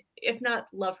then, if not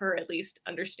love her, at least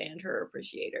understand her or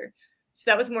appreciate her. So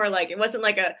that was more like, it wasn't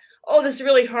like oh, this is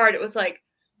really hard. It was like,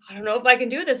 I don't know if I can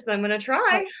do this, but I'm going to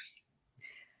try.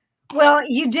 Well,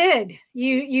 you did.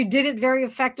 You did it very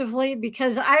effectively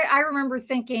because I remember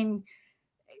thinking,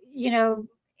 you know,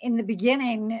 in the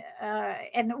beginning,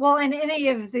 and well, in any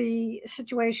of the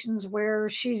situations where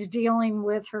she's dealing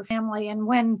with her family and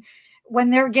when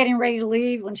they're getting ready to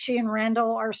leave, when she and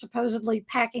Randall are supposedly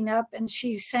packing up and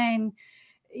she's saying,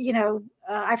 you know,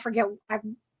 I forget,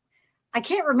 I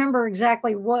can't remember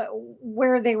exactly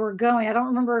where they were going. I don't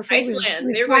remember if it was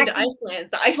Iceland. They were going to Iceland,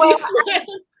 the icy land.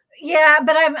 Yeah,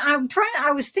 but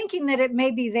I was thinking that it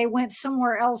maybe they went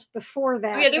somewhere else before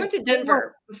that. Oh, yeah, they went to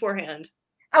Denver beforehand.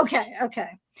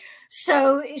 Okay.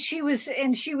 So she was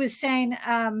saying,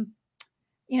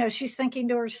 you know, she's thinking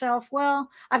to herself, well,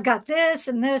 I've got this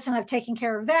and this, and I've taken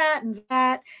care of that and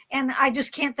that, and I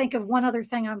just can't think of one other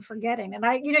thing I'm forgetting.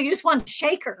 And you know, you just want to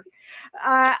shake her.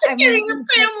 I mean, your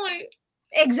family.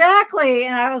 Exactly.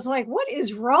 And I was like, what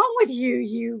is wrong with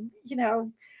you? You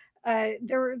know,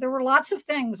 there were lots of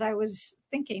things I was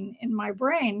thinking in my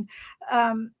brain.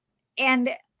 And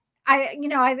you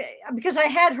know, because I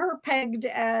had her pegged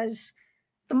as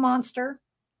the monster,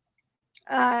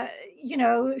 you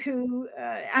know, who,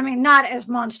 I mean, not as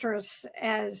monstrous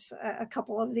as a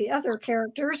couple of the other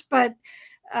characters, but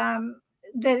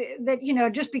that, you know,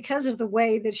 just because of the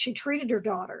way that she treated her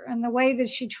daughter and the way that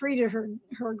she treated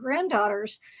her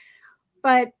granddaughters.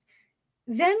 But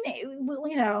then,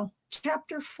 you know,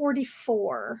 chapter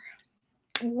 44,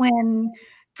 when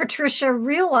Patricia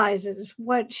realizes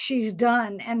what she's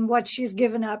done and what she's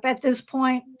given up at this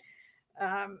point,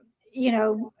 you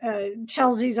know,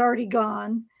 Chelsea's already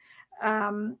gone.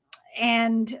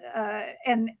 And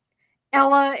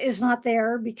Ella is not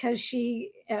there because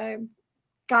she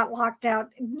got locked out,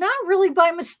 not really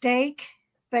by mistake,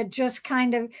 but just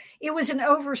kind of, it was an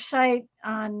oversight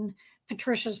on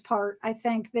Patricia's part. I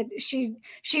think that she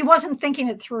wasn't thinking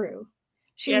it through.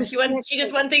 She just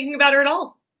wasn't thinking about her at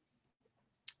all.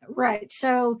 Right.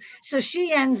 So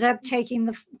she ends up taking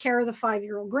the care of the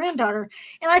 5-year-old granddaughter.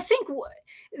 And I think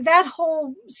that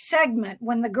whole segment,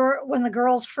 when the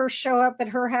girls first show up at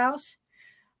her house,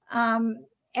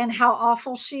 and how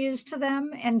awful she is to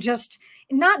them, and just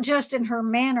not just in her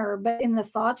manner, but in the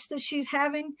thoughts that she's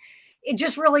having, it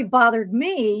just really bothered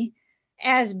me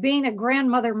as being a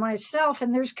grandmother myself.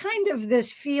 And there's kind of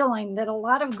this feeling that a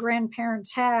lot of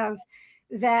grandparents have,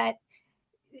 that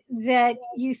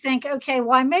you think, okay,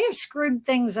 well, I may have screwed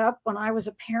things up when I was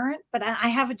a parent, but I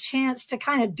have a chance to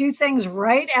kind of do things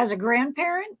right as a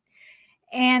grandparent.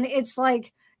 And it's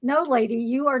like, no, lady,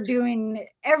 you are doing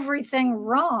everything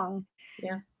wrong.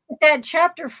 Yeah. That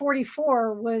chapter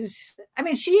 44 was, I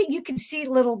mean, you could see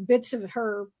little bits of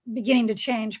her beginning to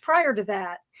change prior to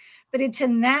that, but it's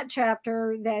in that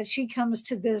chapter that she comes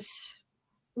to this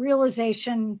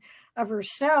realization of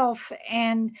herself.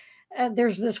 And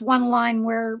there's this one line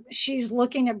where she's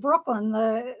looking at Brooklyn,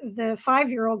 the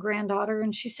 5-year-old granddaughter,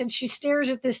 and she said she stares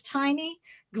at this tiny,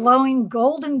 glowing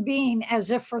golden being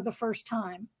as if for the first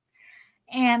time.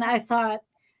 And I thought,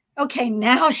 okay,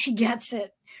 now she gets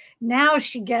it. Now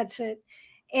she gets it.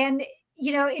 And,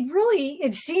 you know,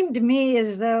 it seemed to me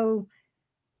as though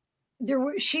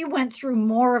she went through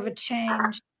more of a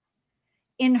change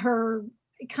in her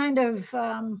kind of,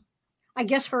 I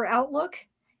guess, her outlook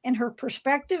and her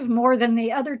perspective more than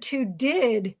the other two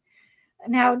did.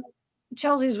 Now,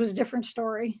 Chelsea's was a different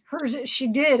story. Hers, she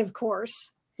did, of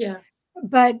course. Yeah.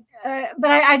 But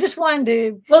I just wanted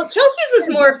to. Well, Chelsea's was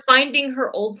more finding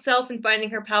her old self and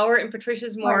finding her power, and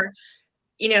Patricia's more, right,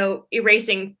 you know,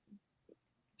 erasing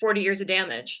 40 years of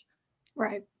damage.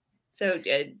 Right. So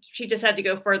she just had to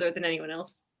go further than anyone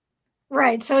else.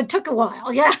 Right. So it took a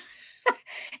while. Yeah.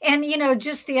 And, you know,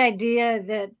 just the idea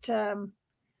that,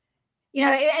 you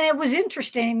know, and it was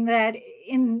interesting that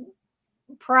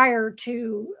prior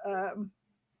to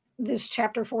this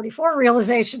chapter 44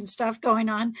 realization stuff going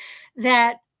on,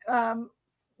 that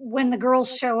when the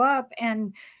girls show up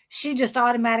and she just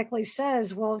automatically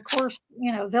says, well, of course,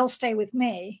 you know, they'll stay with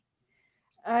me.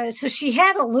 So she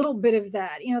had a little bit of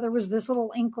that, you know, there was this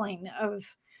little inkling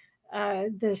of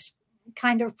this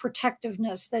kind of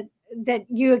protectiveness that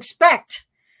you expect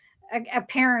a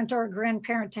parent or a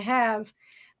grandparent to have.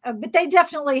 But they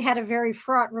definitely had a very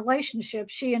fraught relationship,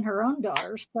 she and her own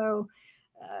daughter. So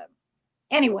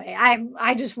anyway,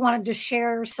 I just wanted to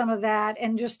share some of that,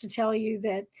 and just to tell you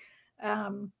that,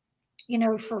 you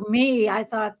know, for me, I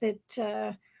thought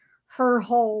that her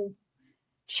whole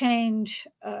change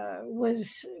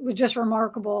was just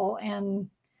remarkable. And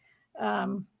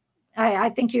I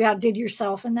think you outdid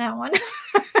yourself in that one.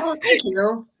 Oh, thank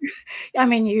you. I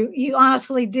mean, you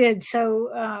honestly did.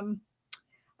 So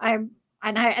I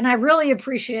really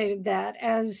appreciated that,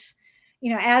 as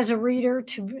you know, as a reader,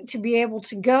 to be able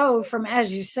to go from,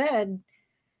 as you said,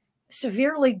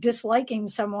 severely disliking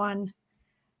someone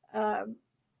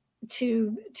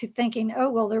to thinking, oh,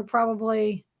 well, they're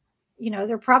probably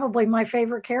my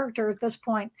favorite character at this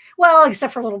point. Well,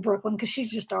 except for little Brooklyn, because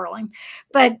she's just darling.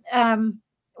 But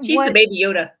she's the baby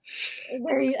Yoda.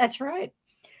 That's right.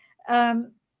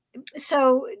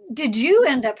 So did you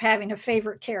end up having a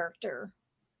favorite character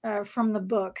from the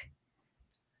book?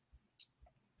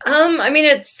 I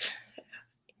mean,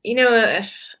 you know,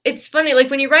 it's funny, like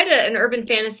when you write an urban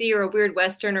fantasy or a weird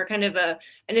Western or kind of an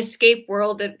escape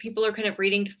world that people are kind of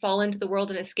reading to fall into the world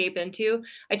and escape into,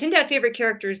 I tend to have favorite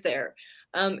characters there.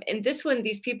 In this one,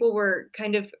 these people were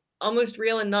kind of almost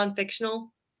real and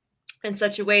non-fictional in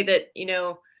such a way that, you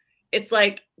know, it's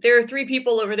like there are three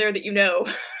people over there that you know.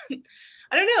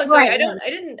 I don't know. So Right. I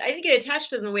didn't get attached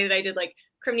to them the way that I did like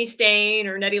Criminy Stain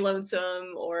or Nettie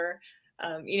Lonesome or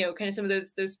you know, kind of some of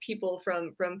those people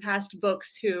from past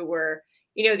books who were,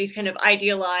 you know, these kind of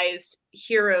idealized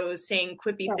heroes saying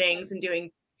quippy Right. things and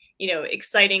doing, you know,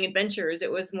 exciting adventures.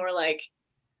 It was more like,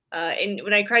 and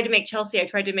when I tried to make Chelsea, I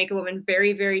tried to make a woman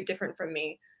very, very different from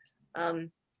me.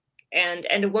 And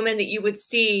a woman that you would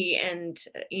see and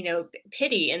you know,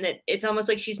 pity, and that it's almost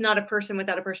like she's not a person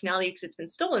without a personality because it's been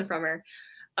stolen from her.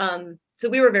 So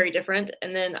we were very different.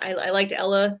 And then I liked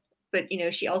Ella, but you know,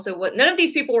 she also was, none of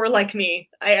these people were like me.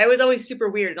 I was always super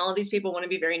weird, and all of these people want to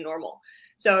be very normal.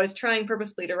 So I was trying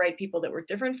purposefully to write people that were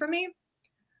different from me.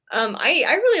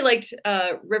 I really liked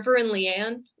River and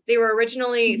Leanne. They were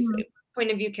originally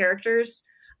point of view characters.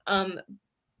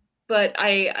 But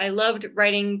I loved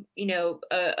writing, you know,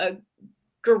 a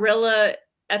guerrilla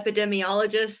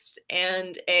epidemiologist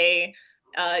and a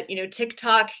you know,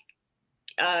 TikTok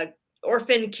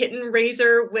orphan kitten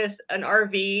raiser with an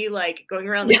RV, like going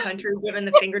around the country giving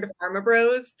the finger to pharma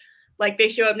bros. Like they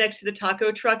show up next to the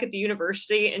taco truck at the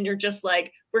university, and you're just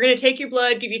like, we're gonna take your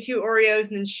blood, give you 2 Oreos,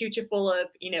 and then shoot you full of,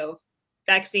 you know,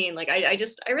 vaccine. Like I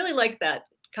really like that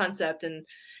concept. And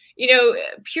you know,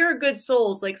 pure good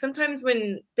souls. Like sometimes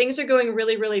when things are going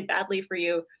really, really badly for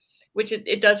you, which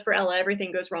it does for Ella,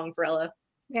 everything goes wrong for Ella.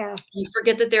 Yeah. You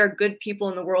forget that there are good people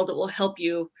in the world that will help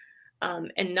you,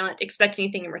 and not expect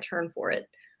anything in return for it.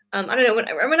 I don't know,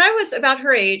 when I was about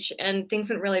her age and things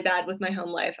went really bad with my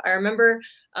home life, I remember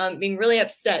being really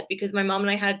upset because my mom and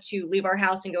I had to leave our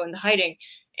house and go into hiding.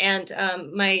 And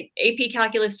my AP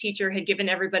calculus teacher had given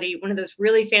everybody one of those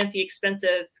really fancy,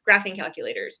 expensive graphing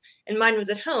calculators. And mine was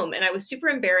at home. And I was super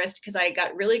embarrassed because I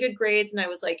got really good grades. And I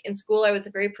was like, in school, I was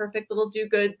a very perfect little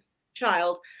do-good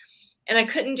child. And I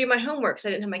couldn't do my homework because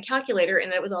I didn't have my calculator.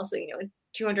 And it was also, you know, a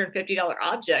 $250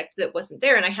 object that wasn't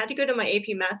there. And I had to go to my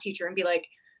AP math teacher and be like,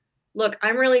 look,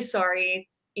 I'm really sorry.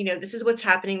 You know, this is what's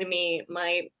happening to me.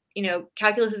 My, you know,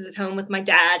 calculus is at home with my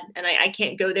dad, and I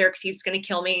can't go there because he's going to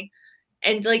kill me.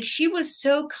 And like, she was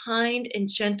so kind and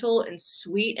gentle and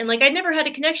sweet. And like, I'd never had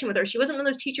a connection with her. She wasn't one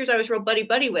of those teachers I was real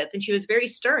buddy with. And she was very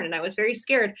stern, and I was very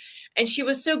scared. And she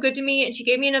was so good to me. And she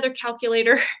gave me another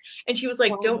calculator, and she was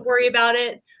like, don't worry about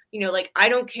it. You know, like, I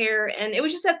don't care. And it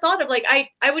was just that thought of like,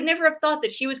 I would never have thought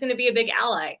that she was going to be a big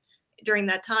ally during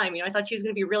that time. You know, I thought she was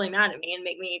going to be really mad at me and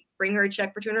make me bring her a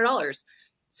check for $200.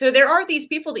 So there are these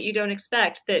people that you don't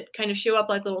expect that kind of show up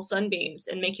like little sunbeams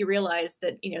and make you realize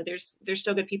that, you know, there's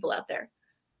still good people out there.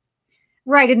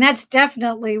 Right. And that's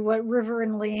definitely what River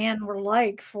and Leanne were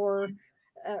like for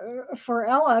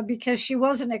Ella, because she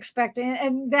wasn't expecting,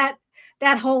 and that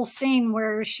whole scene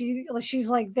where she's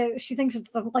like she thinks it's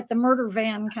like the murder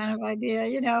van kind of idea,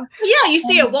 you know. Yeah, you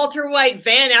see a Walter White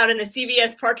van out in the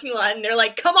CVS parking lot, and they're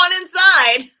like, come on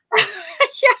inside.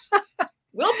 Yeah.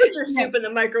 We'll put your soup in the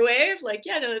microwave. Like,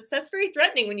 yeah, no, that's very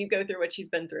threatening when you go through what she's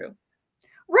been through.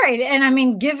 Right. And I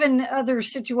mean, given other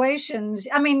situations,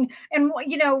 I mean, and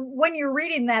you know, when you're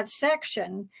reading that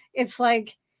section, it's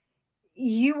like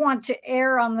you want to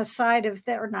err on the side of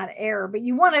that, or not err, but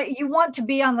you want to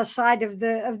be on the side of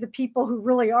the people who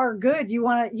really are good. You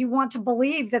want to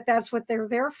believe that that's what they're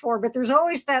there for. But there's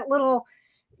always that little,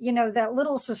 you know, that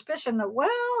little suspicion that, well,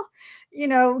 you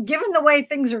know, given the way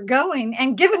things are going,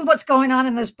 and given what's going on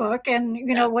in this book, and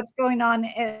you know what's going on,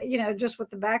 you know, just what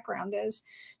the background is.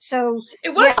 So it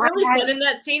was really fun in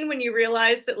that scene when you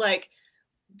realize that like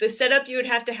the setup you would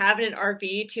have to have in an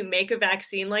RV to make a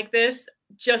vaccine like this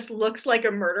just looks like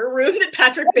a murder room that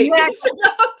Patrick Bateman set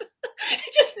up.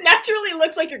 It just naturally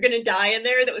looks like you're going to die in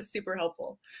there. That was super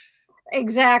helpful.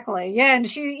 Exactly. Yeah. And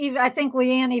I think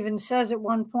Leanne even says at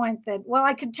one point that, well,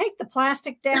 I could take the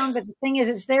plastic down, but the thing is,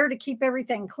 it's there to keep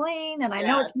everything clean. And I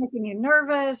know it's making you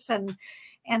nervous and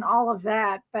all of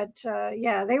that. But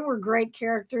yeah, they were great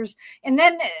characters. And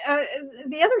then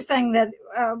the other thing that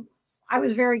I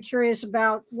was very curious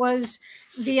about was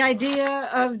the idea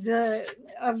of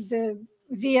the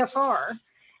VFR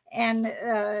and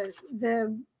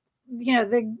the, you know,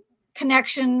 the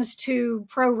connections to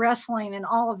pro wrestling and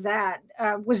all of that.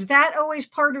 Was that always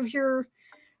part of your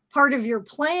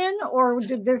plan, or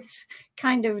did this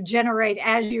kind of generate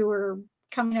as you were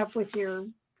coming up with your,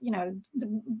 you know,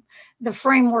 the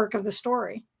framework of the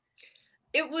story?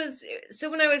 It was, so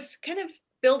when I was kind of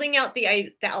building out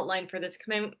the outline for this,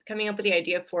 coming up with the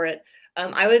idea for it,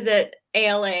 I was at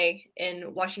ALA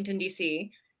in Washington,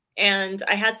 D.C., and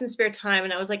I had some spare time,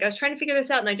 and I was trying to figure this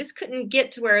out, and I just couldn't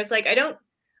get to where it's like,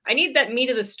 I need that meat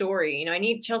of the story. You know, I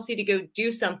need Chelsea to go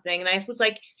do something. And I was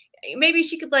like, maybe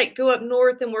she could like go up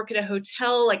north and work at a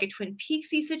hotel, like a Twin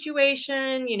Peaksy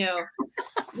situation, you know,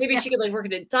 maybe she could like work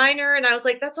at a diner. And I was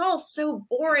like, that's all so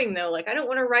boring though. Like, I don't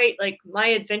want to write like my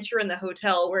adventure in the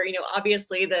hotel where, you know,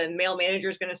 obviously the male manager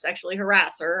is going to sexually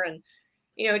harass her. And,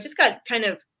 you know, it just got kind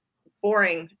of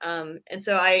boring. And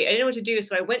so I didn't know what to do.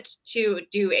 So I went to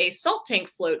do a salt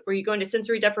tank float where you go into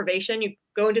sensory deprivation. You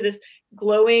go into this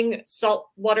glowing salt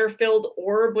water filled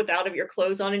orb with out of your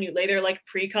clothes on, and you lay there like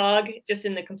precog, just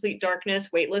in the complete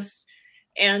darkness, weightless.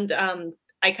 And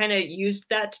I kind of used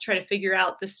that to try to figure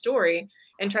out the story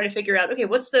and try to figure out, okay,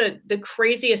 what's the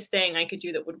craziest thing I could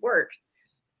do that would work?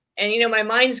 And, you know, my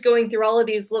mind's going through all of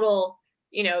these little,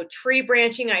 you know, tree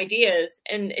branching ideas.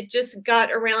 And it just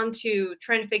got around to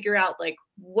trying to figure out like,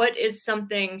 what is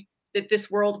something that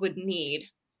this world would need?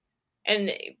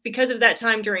 And because of that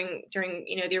time during,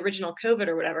 you know, the original COVID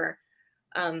or whatever,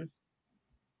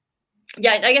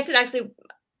 yeah, I guess it actually,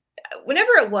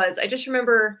 whenever it was, I just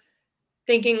remember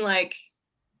thinking like,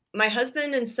 my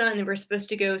husband and son were supposed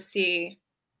to go see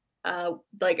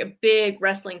like a big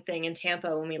wrestling thing in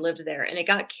Tampa when we lived there, and it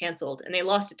got canceled, and they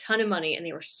lost a ton of money, and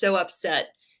they were so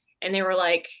upset. And they were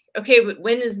like, okay, but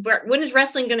when is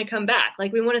wrestling going to come back?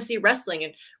 Like, we want to see wrestling.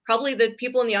 And probably the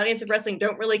people in the audience of wrestling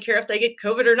don't really care if they get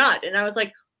COVID or not. And I was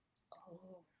like,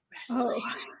 oh, wrestling.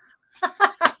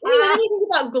 I didn't think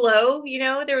about glow, you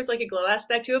know, there was like a glow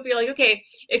aspect to it. But you're like, okay,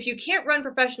 if you can't run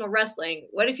professional wrestling,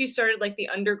 what if you started like the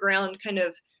underground kind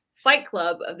of fight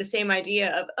club of the same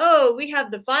idea of, oh, we have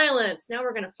the violence, now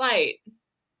we're going to fight.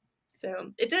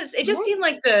 So it just seemed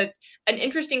like an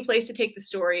interesting place to take the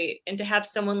story, and to have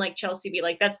someone like Chelsea be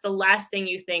like, that's the last thing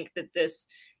you think that this,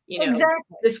 you know,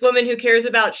 exactly, this woman who cares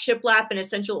about shiplap and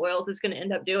essential oils is going to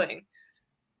end up doing.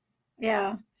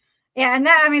 Yeah. Yeah. And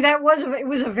that, I mean, it was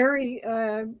a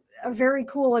very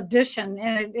cool addition.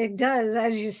 And it does,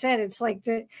 as you said, it's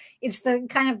the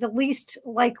kind of the least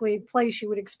likely place you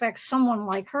would expect someone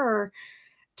like her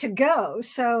to go.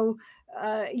 So,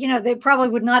 you know, they probably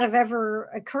would not have ever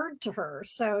occurred to her.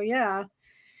 So, yeah.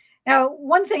 Now,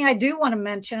 one thing I do want to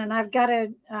mention, and I've got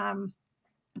it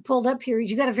pulled up here,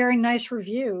 you got a very nice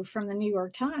review from the New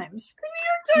York Times. The New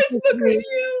York Times book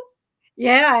review.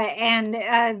 Yeah,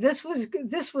 and this was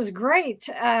great.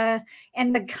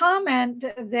 And the comment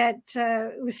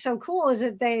that was so cool is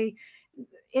that they,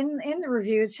 in the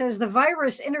review, it says the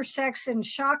virus intersects in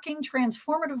shocking,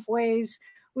 transformative ways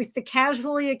with the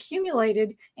casually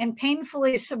accumulated and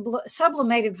painfully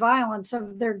sublimated violence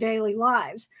of their daily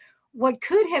lives. What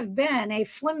could have been a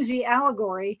flimsy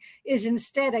allegory is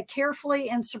instead a carefully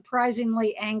and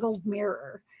surprisingly angled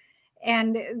mirror.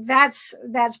 And that's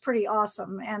pretty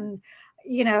awesome. And,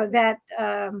 you know, that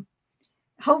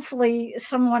hopefully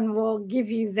someone will give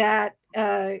you that,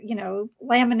 you know,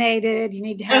 laminated. You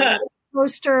need to have a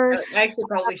poster. I actually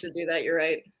probably should do that. You're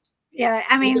right. Yeah.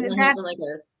 I mean, that's like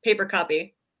a paper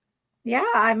copy. Yeah.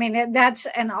 I mean, that's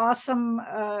an awesome,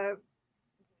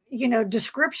 you know,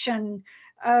 description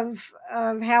of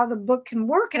how the book can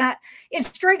work. And it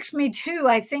strikes me too.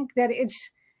 I think that it's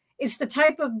the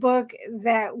type of book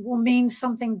that will mean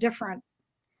something different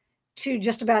to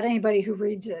just about anybody who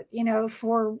reads it, you know,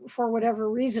 for whatever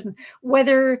reason,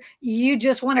 whether you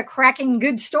just want a cracking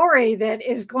good story that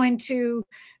is going to,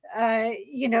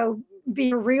 you know,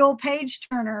 be a real page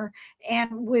turner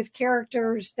and with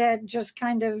characters that just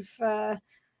kind of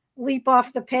leap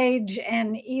off the page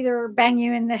and either bang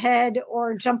you in the head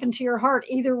or jump into your heart.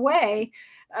 Either way,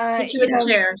 Put you in the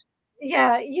chair.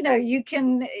 Yeah, you know, you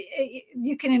can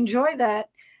enjoy that.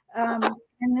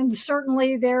 And then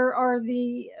certainly there are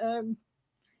the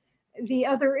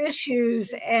other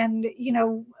issues, and, you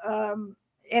know, and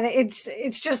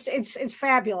it's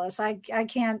fabulous. I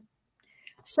can't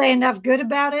say enough good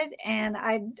about it. And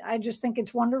I just think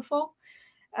it's wonderful.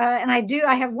 And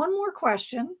I have one more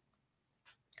question.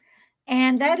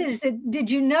 And that is that,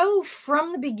 did you know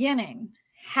from the beginning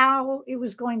how it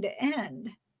was going to end?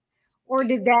 Or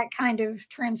did that kind of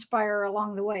transpire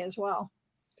along the way as well?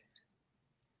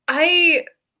 I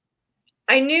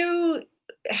knew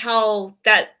how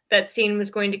that scene was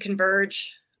going to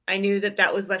converge. I knew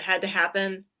that was what had to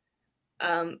happen.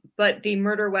 But the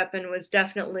murder weapon was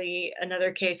definitely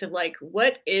another case of like,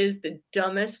 what is the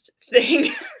dumbest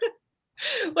thing?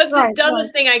 What's the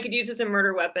dumbest thing I could use as a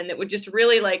murder weapon that would just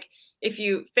really, like, if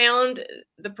you found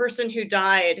the person who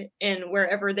died in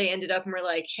wherever they ended up and were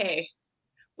like, hey,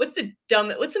 what's the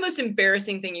most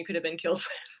embarrassing thing you could have been killed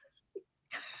with?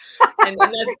 And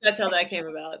that's how that came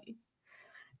about.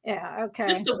 Yeah. Okay.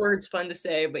 Just the word's fun to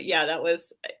say, but yeah, that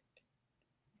was.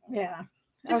 Yeah.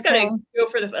 Just okay. gotta go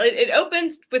for the. It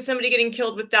opens with somebody getting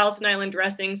killed with Thousand Island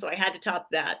dressing, so I had to top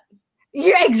that.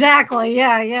 Yeah, exactly.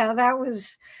 Yeah. That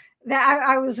was that.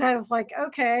 I was kind of like,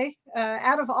 okay,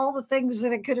 out of all the things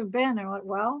that it could have been, I'm like,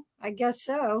 well, I guess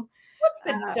so.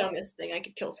 What's the dumbest thing I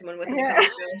could kill someone with in a Yeah.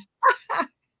 costume?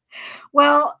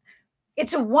 Well,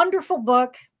 it's a wonderful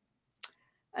book.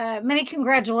 Many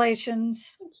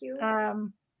congratulations. Thank you.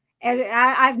 And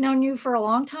I've known you for a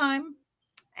long time,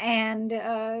 and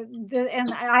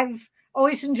I've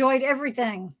always enjoyed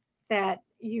everything that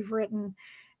you've written.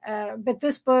 But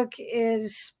this book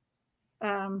is,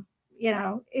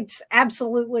 it's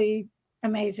absolutely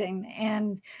amazing,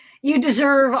 and you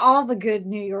deserve all the good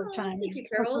New York Times Thank you,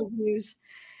 Carol. reviews.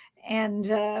 And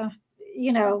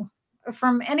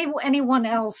from anyone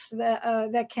else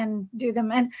that can do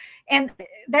them, and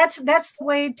that's the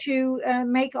way to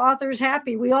make authors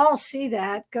happy. We all see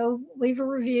that. Go leave a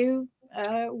review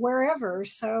wherever.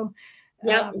 So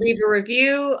leave a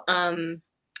review,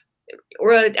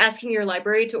 or asking your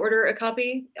library to order a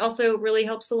copy also really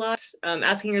helps a lot.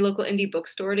 Asking your local indie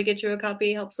bookstore to get you a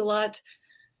copy helps a lot.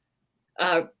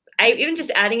 Even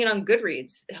just adding it on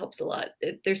Goodreads helps a lot.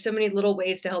 There's so many little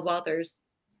ways to help authors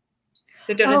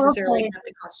that don't necessarily have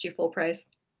to cost you full price.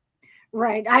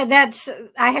 Right.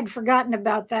 I had forgotten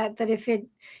about that. That if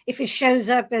it shows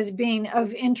up as being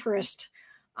of interest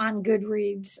on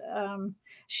Goodreads,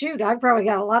 shoot, I've probably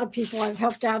got a lot of people I've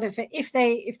helped out if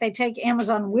they take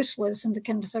Amazon wish lists into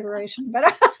consideration.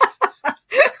 But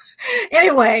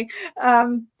anyway,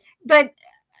 but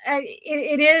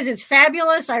it's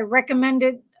fabulous. I recommend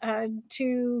it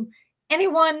to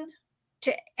anyone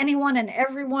and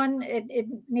everyone. It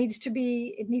needs to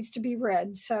be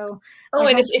read. So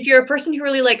and if you're a person who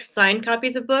really likes signed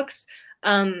copies of books,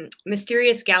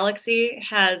 Mysterious Galaxy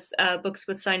has books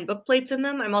with signed book plates in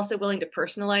them. I'm also willing to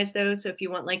personalize those. So if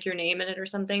you want like your name in it or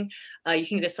something, you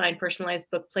can get a signed personalized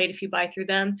book plate if you buy through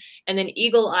them. And then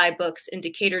Eagle Eye Books in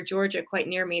Decatur, Georgia, quite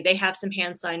near me, they have some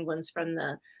hand signed ones from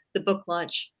the book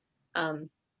launch.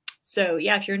 So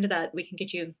yeah, if you're into that, we can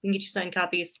get you signed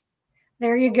copies.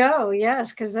 There you go.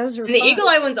 Yes, because those are and the Eagle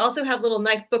Eye ones also have little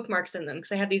knife bookmarks in them,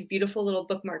 because I have these beautiful little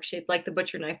bookmarks shaped like the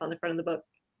butcher knife on the front of the book.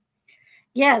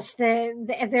 Yes, they're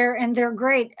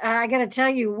great. I got to tell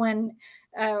you,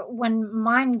 when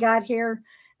mine got here,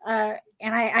 and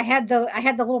I had the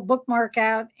little bookmark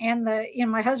out, and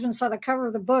my husband saw the cover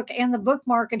of the book and the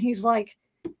bookmark, and he's like,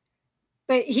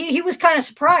 but he was kind of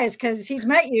surprised because he's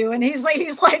met you, and he's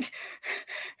like,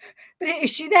 but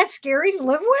is she that scary to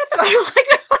live with? And I was like,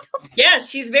 yes,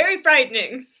 she's very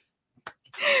frightening.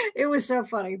 It was so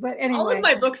funny. But anyway, all of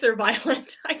my books are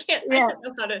violent. I don't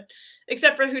know how to,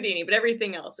 except for Houdini, but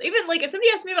everything else. Even like somebody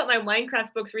asked me about my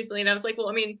Minecraft books recently, and I was like, well,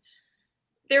 I mean,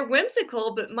 they're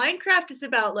whimsical, but Minecraft is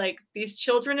about like these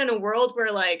children in a world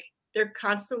where like they're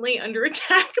constantly under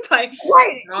attack by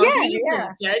zombies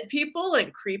and dead people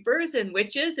and creepers and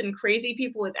witches and crazy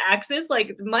people with axes.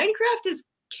 Like Minecraft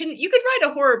you could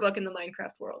write a horror book in the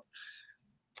Minecraft world.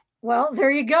 Well, there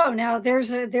you go. Now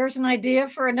there's an idea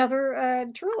for another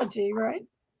trilogy, right?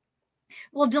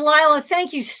 Well, Delilah,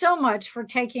 thank you so much for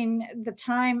taking the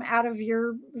time out of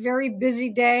your very busy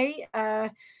day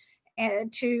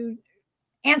to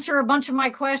answer a bunch of my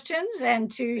questions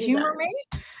and to humor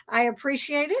me. I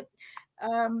appreciate it.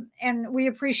 And we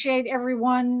appreciate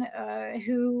everyone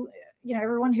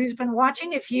everyone who's been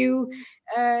watching. If you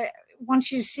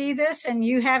once you see this and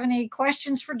you have any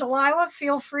questions for Delilah,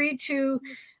 feel free to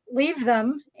leave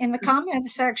them in the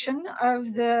comments section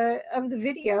of the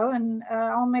video, and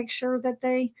I'll make sure that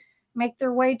they make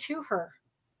their way to her.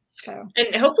 So,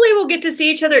 and hopefully we'll get to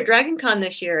see each other at Dragon Con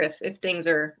this year if things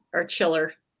are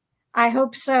chiller. I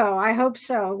hope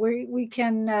so. We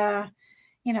can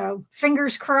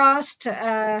fingers crossed.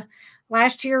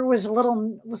 Last year was a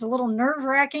little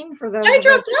nerve-wracking for those. I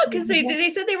dropped out because they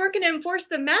said they weren't going to enforce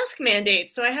the mask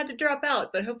mandate, so I had to drop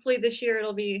out. But hopefully this year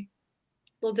it'll be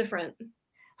a little different.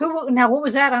 Now, what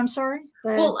was that? I'm sorry.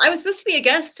 Well, I was supposed to be a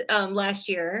guest last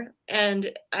year,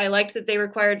 and I liked that they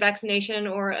required vaccination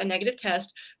or a negative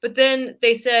test. But then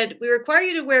they said, we require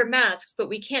you to wear masks, but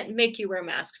we can't make you wear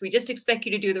masks. We just expect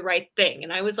you to do the right thing.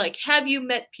 And I was like, have you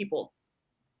met people?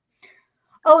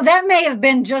 Oh, that may have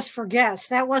been just for guests.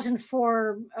 That wasn't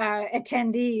for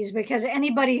attendees, because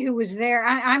anybody who was there,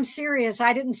 I'm serious,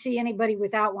 I didn't see anybody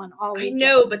without one all weekend. I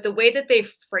know, but the way that they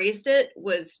phrased it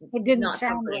didn't not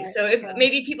sound comforting. right. So if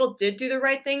maybe people did do the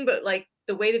right thing, but like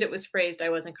the way that it was phrased, I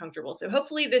wasn't comfortable. So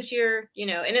hopefully this year,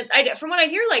 and from what I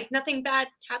hear, like nothing bad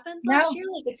happened last year.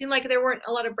 Like it seemed like there weren't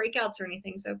a lot of breakouts or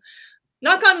anything. So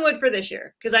knock on wood for this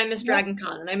year, because I miss Dragon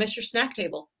Con and I miss your snack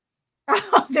table.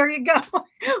 Oh, there you go.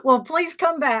 Well, please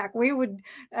come back. We would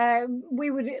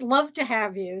love to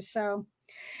have you. So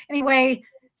anyway,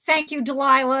 thank you,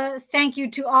 Delilah. Thank you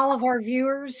to all of our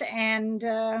viewers, and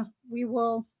we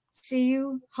will see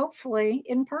you hopefully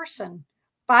in person.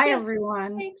 Bye,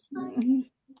 everyone. Thanks. Bye.